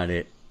are not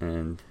it,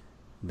 and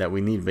that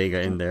we need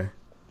Vega in there.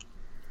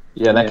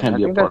 Yeah, that can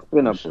be a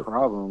problem. That's been a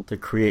problem to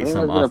create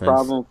some offense. That's been a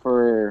problem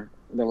for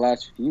the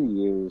last few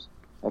years.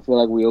 I feel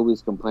like we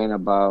always complain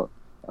about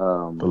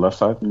the left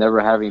side never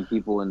having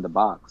people in the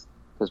box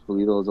because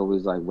Pulido is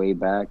always like way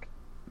back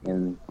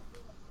and.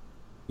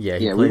 Yeah,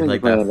 he plays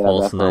like that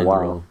false nine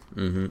role.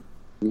 Mm-hmm.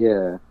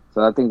 Yeah,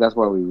 so I think that's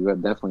why we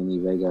definitely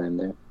need Vega in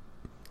there.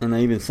 And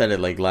I even said it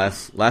like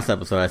last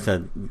episode. I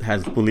said,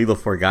 has Pulido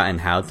forgotten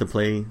how to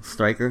play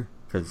striker?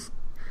 Because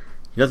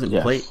he doesn't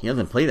play. He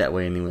doesn't play that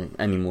way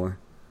anymore.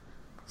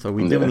 So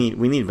we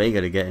need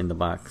Vega to get in the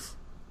box.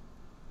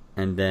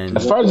 And then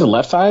as far as the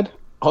left side,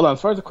 hold on.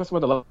 As far as the question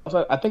about the left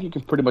side, I think you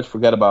can pretty much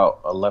forget about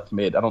a left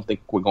mid. I don't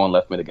think we're going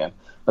left mid again.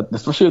 But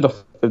especially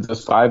if the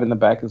 5 in the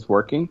back is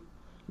working.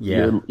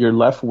 Yeah, your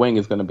left wing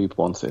is going to be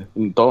Ponce.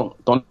 And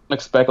don't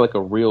expect like a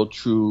real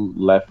true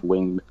left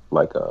wing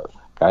like a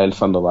Gael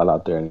Sandoval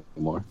out there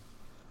anymore.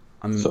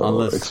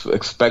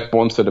 Expect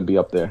Ponce to be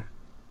up there.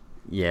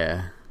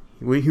 Yeah,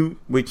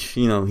 which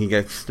he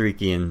gets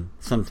streaky and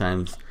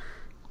sometimes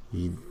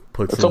he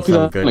puts in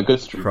some good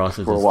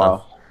crosses for a while.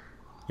 Stuff.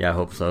 Yeah, I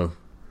hope so.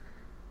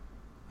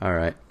 All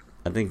right,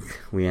 I think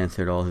we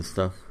answered all his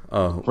stuff.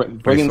 Oh,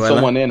 bringing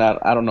someone in,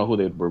 I don't know who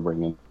they were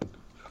bringing.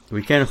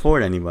 We can't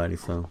afford anybody,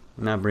 so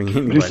we're not bringing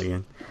anybody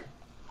in.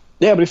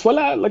 Yeah, but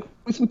Brizuela, like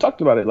we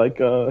talked about it, like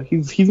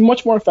he's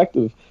much more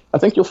effective. I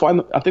think you're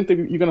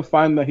gonna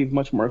find that he's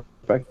much more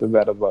effective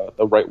out of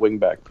the right wing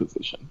back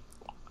position.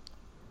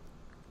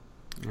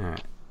 All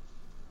right,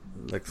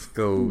 let's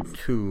go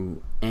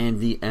to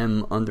Andy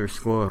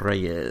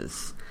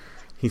M_Reyes.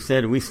 He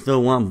said, "We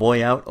still want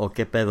Boy out or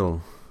que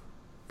pedo,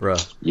 bro?"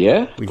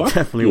 Yeah, we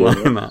definitely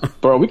want him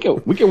out, bro. We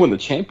can win the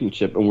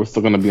championship, and we're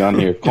still gonna be on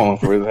here calling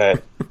for his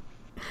head.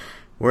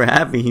 We're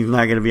happy he's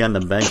not going to be on the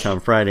bench on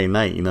Friday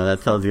night.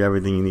 That tells you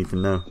everything you need to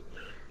know.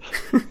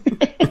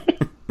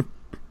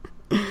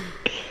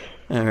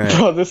 All right.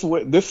 Bro, this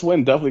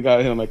win definitely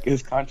got him like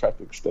his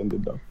contract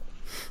extended though.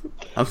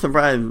 I'm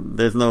surprised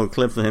there's no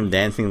clips of him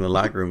dancing in the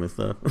locker room and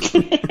stuff.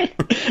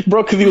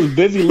 Bro, because he was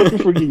busy looking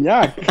for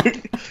Gignac.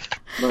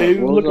 He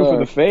was looking for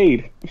the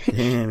fade.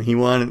 Damn, he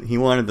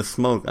wanted the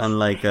smoke,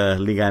 unlike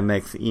Liga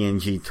MX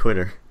ENG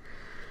Twitter.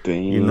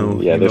 Damn. You know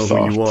who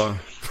you are.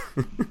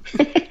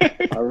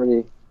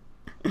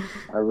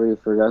 I really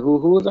forgot. Who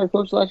was our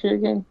coach last year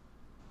again?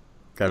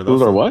 Cardoso.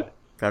 Who's our what?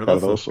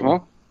 Cardoso. Huh?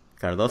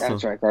 Cardoso.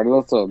 That's right,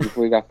 Cardoso,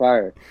 before he got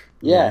fired.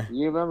 Yeah,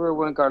 you remember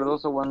when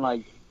Cardoso won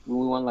we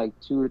won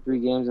 2 or 3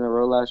 games in a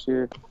row last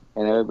year,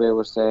 and everybody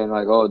was saying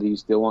 "Oh, do you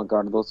still want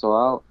Cardoso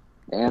out?"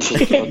 The answer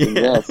was fucking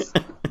yes,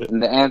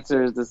 and the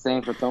answer is the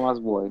same for Thomas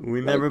Boy.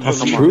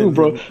 That's true,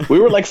 bro. We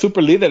were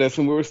super leaders,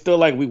 and we were still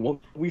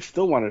we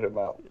still wanted him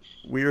out.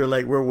 We were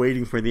we're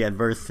waiting for the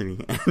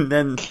adversity, and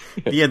then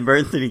the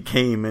adversity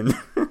came, and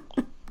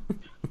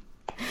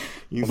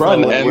you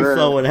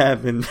saw what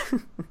happened.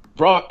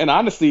 Bro, and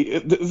honestly,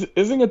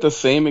 isn't it the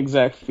same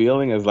exact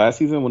feeling as last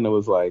season when it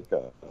was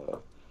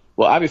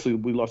well, obviously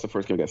we lost the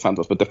first game against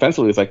Santos, but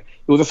defensively, it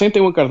was the same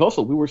thing with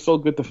Cardoso. We were so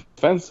good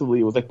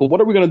defensively. It was but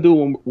what are we gonna do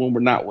when we're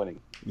not winning?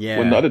 Yeah.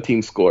 When the other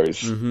team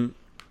scores. Mm-hmm.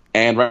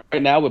 And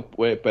right now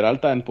with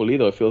Peralta and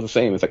Pulido, it feels the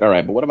same. It's all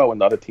right, but what about when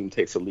the other team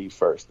takes a lead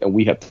first and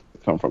we have to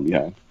come from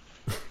behind?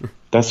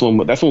 That's when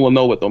we'll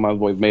know what Tomas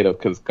Boy's made of,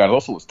 because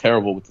Cardoso was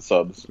terrible with the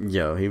subs.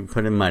 Yo, he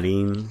put in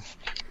Marin,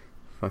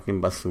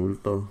 fucking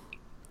Basulto.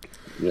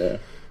 Yeah.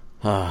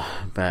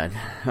 Bad.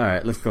 All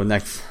right, let's go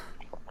next.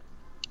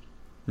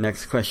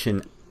 Next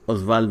question,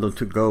 Osvaldo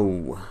to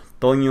go.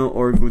 Toño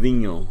or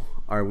Gudiño?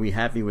 Are we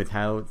happy with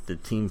how the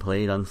team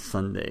played on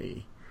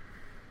Sunday?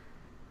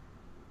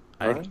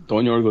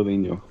 Toño or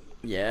Gudiño?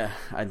 Yeah,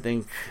 I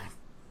think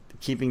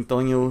keeping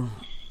Toño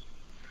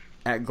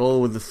at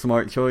goal was a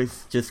smart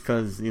choice, just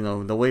because,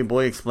 the way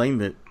Boy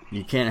explained it,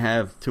 you can't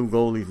have 2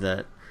 goalies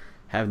that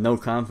have no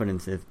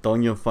confidence. If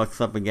Toño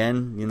fucks up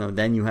again,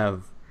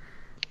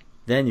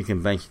 then you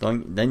can bench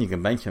Toño, then you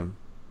can bench him.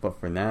 But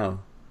for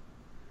now,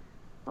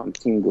 I'm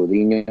Team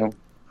Gudiño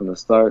from the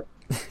start.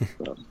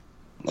 So.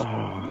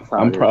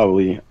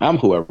 I'm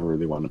whoever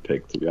they want to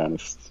pick, to be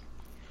honest.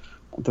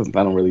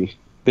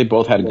 They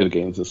both had good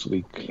games this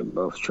week. They're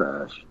both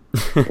trash.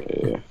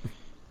 Yeah.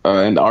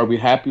 And are we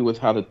happy with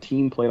how the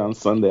team played on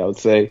Sunday? I would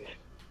say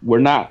we're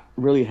not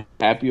really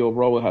happy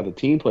overall with how the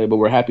team played, but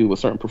we're happy with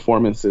certain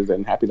performances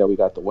and happy that we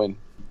got the win.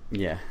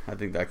 Yeah, I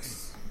think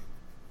that's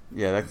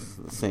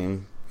the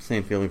same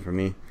feeling for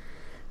me.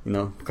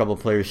 A couple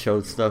of players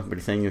showed stuff,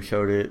 Briseño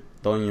showed it,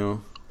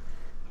 Toño,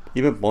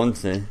 even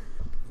Ponce,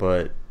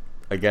 but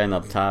again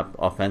up top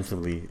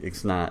offensively,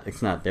 it's not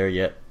there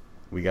yet.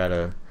 We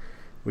gotta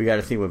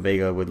see what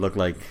Vega would look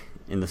like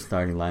in the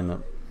starting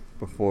lineup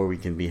before we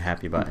can be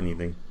happy about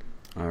anything.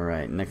 All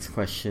right, next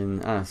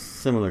question.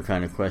 Similar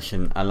kind of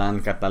question.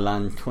 Alan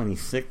Catalan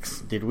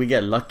 26. Did we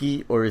get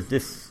lucky, or is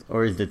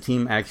the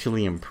team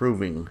actually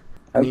improving?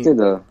 I'd say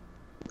the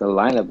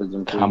lineup is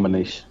improving.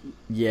 Combination.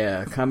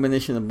 Yeah,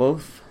 combination of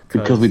both.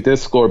 Because we did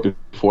score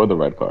before the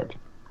red card.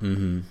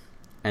 Mm-hmm.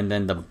 And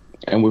then the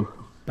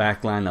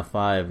back line of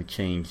 5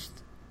 changed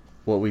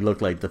what we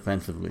look like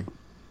defensively.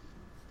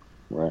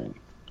 Right.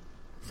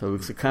 So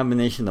it's a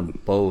combination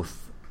of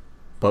both,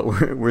 but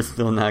we're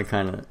still not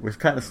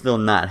still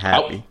not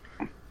happy.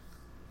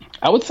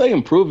 I would say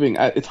improving.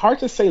 It's hard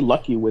to say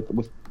lucky with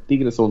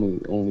Tigres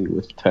only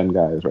with 10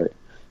 guys, right?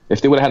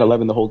 If they would have had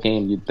 11 the whole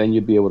game, then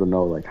you'd be able to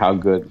know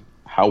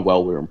how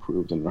well we're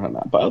improved and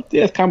not. But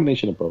yeah, it's a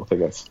combination of both, I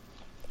guess.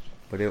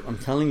 But I'm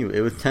telling you, it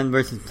was 10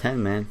 versus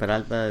 10, man.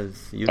 Peralta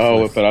is useless.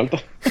 Oh, with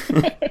Peralta?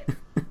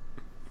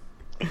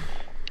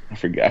 I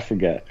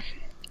forget.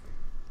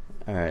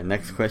 All right,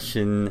 next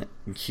question.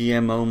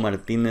 GMO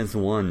Martinez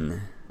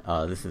 1.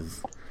 This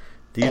is...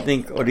 Do you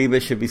think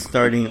Oribe should be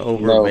starting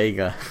over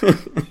Vega?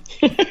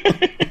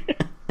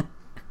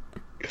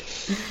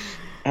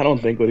 I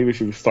don't think Oribe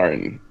should be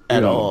starting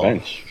at all. On the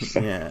bench.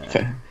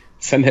 Yeah.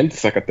 Send him to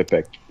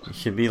Zacatepec. He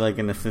should be like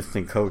an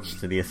assistant coach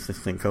to the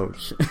assistant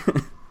coach.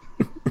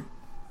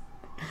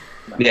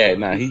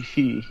 Yeah,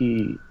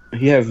 he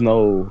has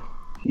no.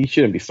 He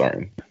shouldn't be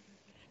starting.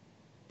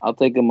 I'll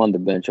take him on the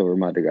bench over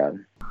Madrigal.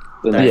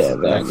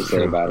 That's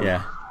true.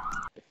 Yeah.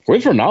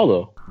 Where's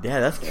Ronaldo? Yeah,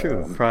 that's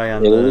true. Probably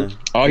on the.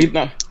 Oh, he's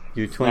not.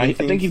 U20. I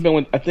think he's been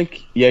with.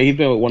 He's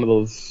been with one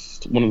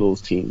of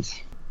those teams.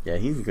 Yeah,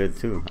 he's good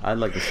too. I'd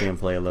like to see him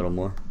play a little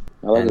more.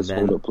 I like his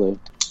hold-up play.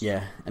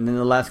 Yeah, and then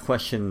the last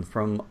question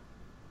from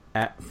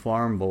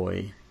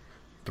 @FarmBoy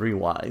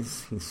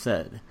 3Ys. He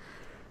said,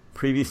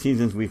 "Previous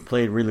seasons we've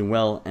played really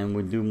well and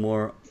would do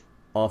more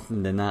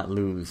often than not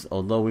lose.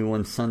 Although we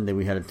won Sunday,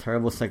 we had a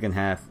terrible second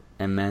half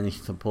and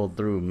managed to pull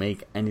through.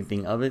 Make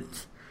anything of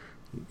it?"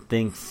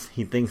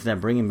 He thinks that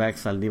bringing back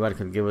Saldívar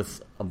could give us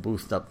a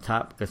boost up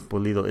top because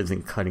Pulido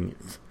isn't cutting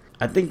it.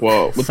 I think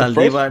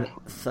Saldívar.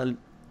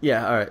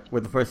 Yeah, all right.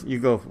 With the first, you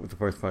go with the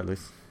first part,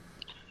 Luis.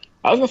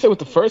 I was gonna say with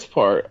the first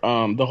part,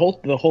 the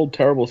whole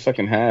terrible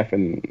second half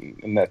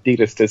and that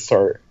Tigres did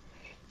start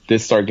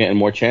getting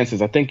more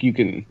chances. I think you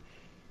can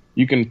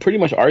pretty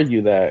much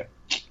argue that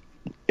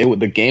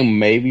the game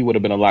maybe would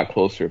have been a lot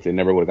closer if they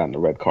never would have gotten the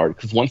red card.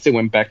 Because once they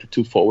went back to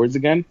 2 forwards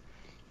again,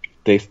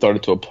 they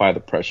started to apply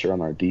the pressure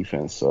on our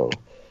defense. So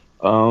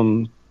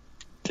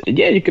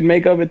Yeah, you can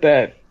make of it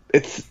that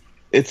it's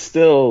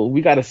still,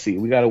 we gotta see.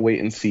 We gotta wait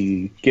and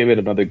see. Give it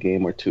another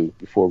game or two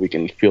before we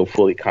can feel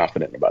fully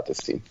confident about this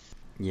team.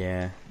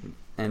 Yeah,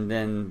 and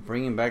then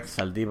bringing back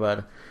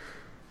Saldívar,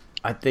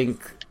 I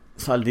think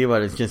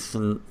Saldívar is just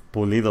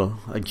Pulido,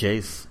 a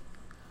Jace.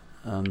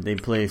 They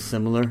play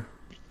similar.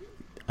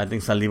 I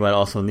think Saldívar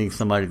also needs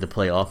somebody to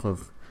play off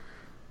of.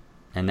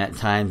 And at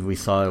times we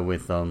saw it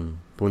with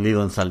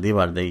Pulido and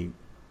Saldívar.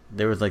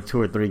 There was like 2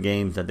 or 3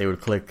 games that they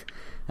would click,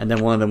 and then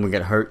one of them would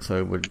get hurt, so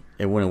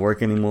it wouldn't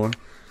work anymore.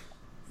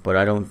 But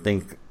I don't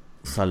think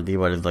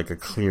Saldívar is like a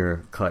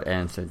clear-cut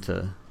answer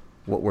to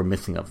what we're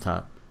missing up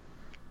top.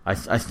 I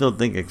still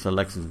think it's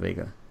Alexis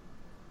Vega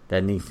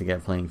that needs to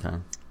get playing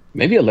time.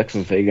 Maybe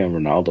Alexis Vega and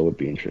Ronaldo would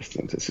be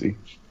interesting to see.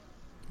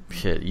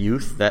 Shit,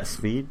 youth, that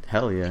speed?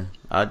 Hell yeah.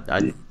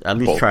 I'd at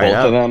least try both it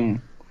out. Of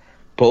them,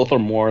 both are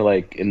more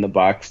like in the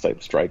box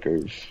type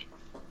strikers.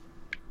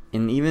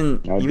 And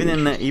even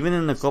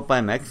in the Copa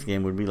MX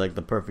game would be like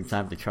the perfect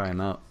time to try them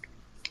out.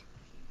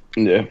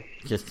 Yeah.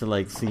 Just to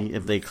like see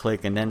if they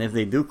click, and then if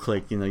they do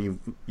click, you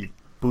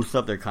boost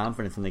up their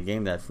confidence in the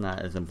game. That's not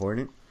as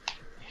important.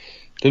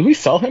 Did we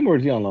sell him or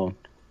is he on loan?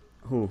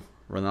 Who?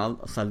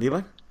 Ronaldo?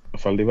 Saldívar?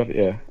 Saldívar,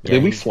 yeah.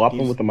 Did we swap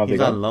him with the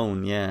Madrigal? He's on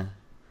loan, yeah.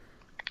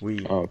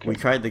 We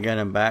tried to get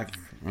him back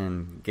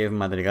and gave him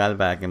Madrigal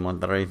back, and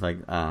Monterrey's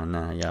like,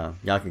 nah,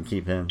 y'all can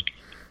keep him.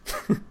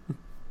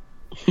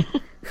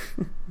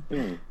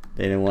 They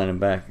didn't want him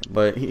back,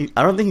 but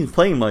I don't think he's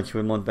playing much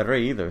with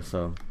Monterrey either.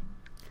 So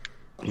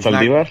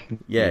Saldívar?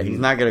 He's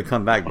not gonna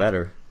come back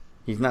better.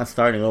 He's not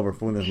starting over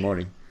Funes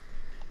Mori.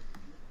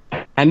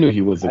 I knew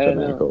he wasn't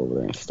gonna go over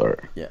there and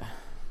start. Yeah,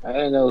 I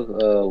didn't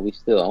know we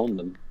still owned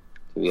them.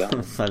 To be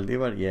honest,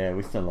 Saldívar, yeah,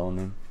 we still own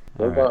him.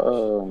 What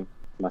about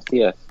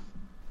Macias?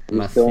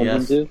 We still own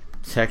him too?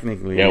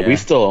 Technically, yeah, we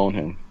still own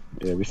him.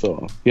 Yeah, we still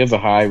own him. He has a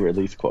high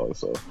release clause,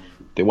 so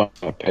they want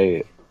to pay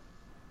it.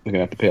 They're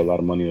gonna have to pay a lot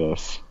of money to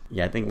us.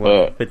 Yeah, I think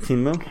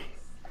 15 mil.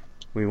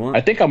 We want.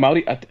 I think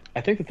Amaury.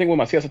 I think the thing with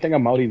Macias, I think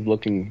Amaury's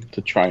looking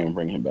to try and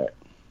bring him back.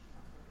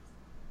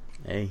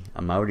 Hey,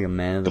 Amaury, a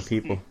man of the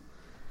people.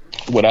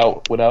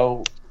 Without,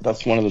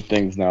 that's one of the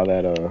things now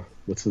that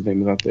what's his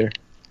name is out there.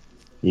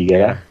 You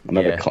get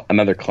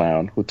another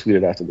clown who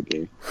tweeted after the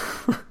game.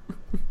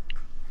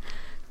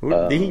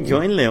 Did he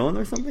join Leon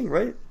or something?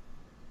 Right?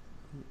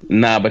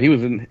 Nah, but he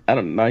was in. I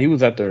don't know. He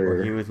was at their.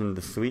 Or he was in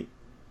the suite.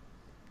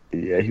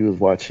 Yeah, he was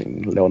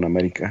watching Leon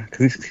America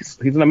because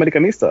he's an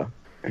Americanista.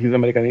 He's an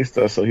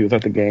Americanista, so he was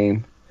at the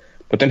game.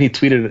 But then he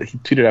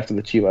tweeted after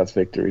the Chivas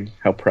victory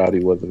how proud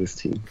he was of his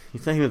team. He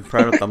said he was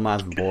proud of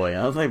Tomas Boy.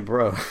 I was like,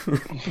 bro,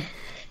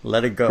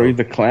 let it go. Bro, he's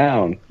a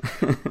clown.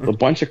 A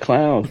bunch of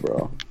clowns,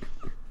 bro.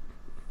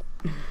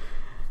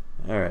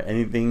 All right,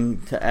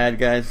 anything to add,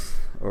 guys,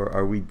 or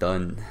are we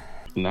done?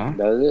 Nah,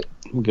 that's it.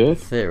 I'm good.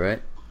 That's it,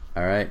 right?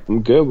 All right.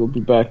 I'm good. We'll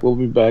be back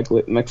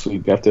next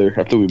week after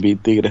we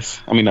beat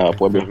Tigres. I mean,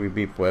 Puebla. We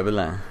beat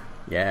Puebla.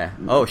 Yeah.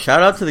 Oh,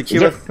 shout out to the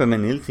Chivas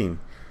Femenil team.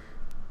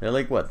 They're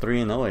like, what,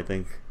 3-0, I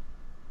think.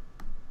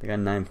 They got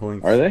 9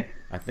 points. Are they?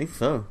 I think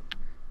so.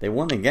 They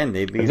won again.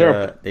 They beat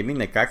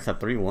Necaxa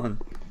 3-1.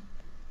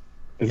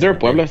 Is there a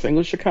Puebla's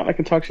English account I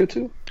can talk shit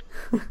to?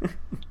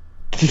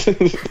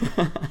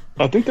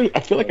 I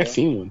feel like I've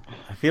seen one.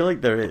 I feel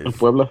like there is. In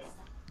Puebla.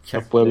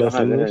 Puebla's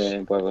English.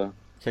 In Puebla.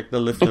 Check the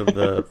list of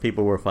the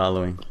people we're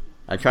following.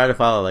 I try to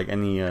follow like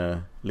any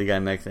Liga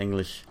MX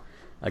English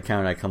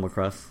account I come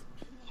across.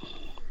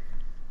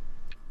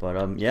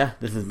 But yeah,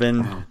 this has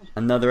been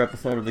another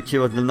episode of the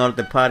Chivas del Norte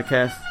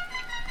podcast.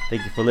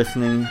 Thank you for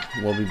listening.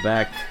 We'll be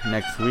back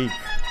next week.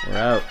 We're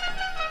out.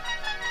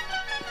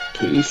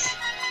 Peace.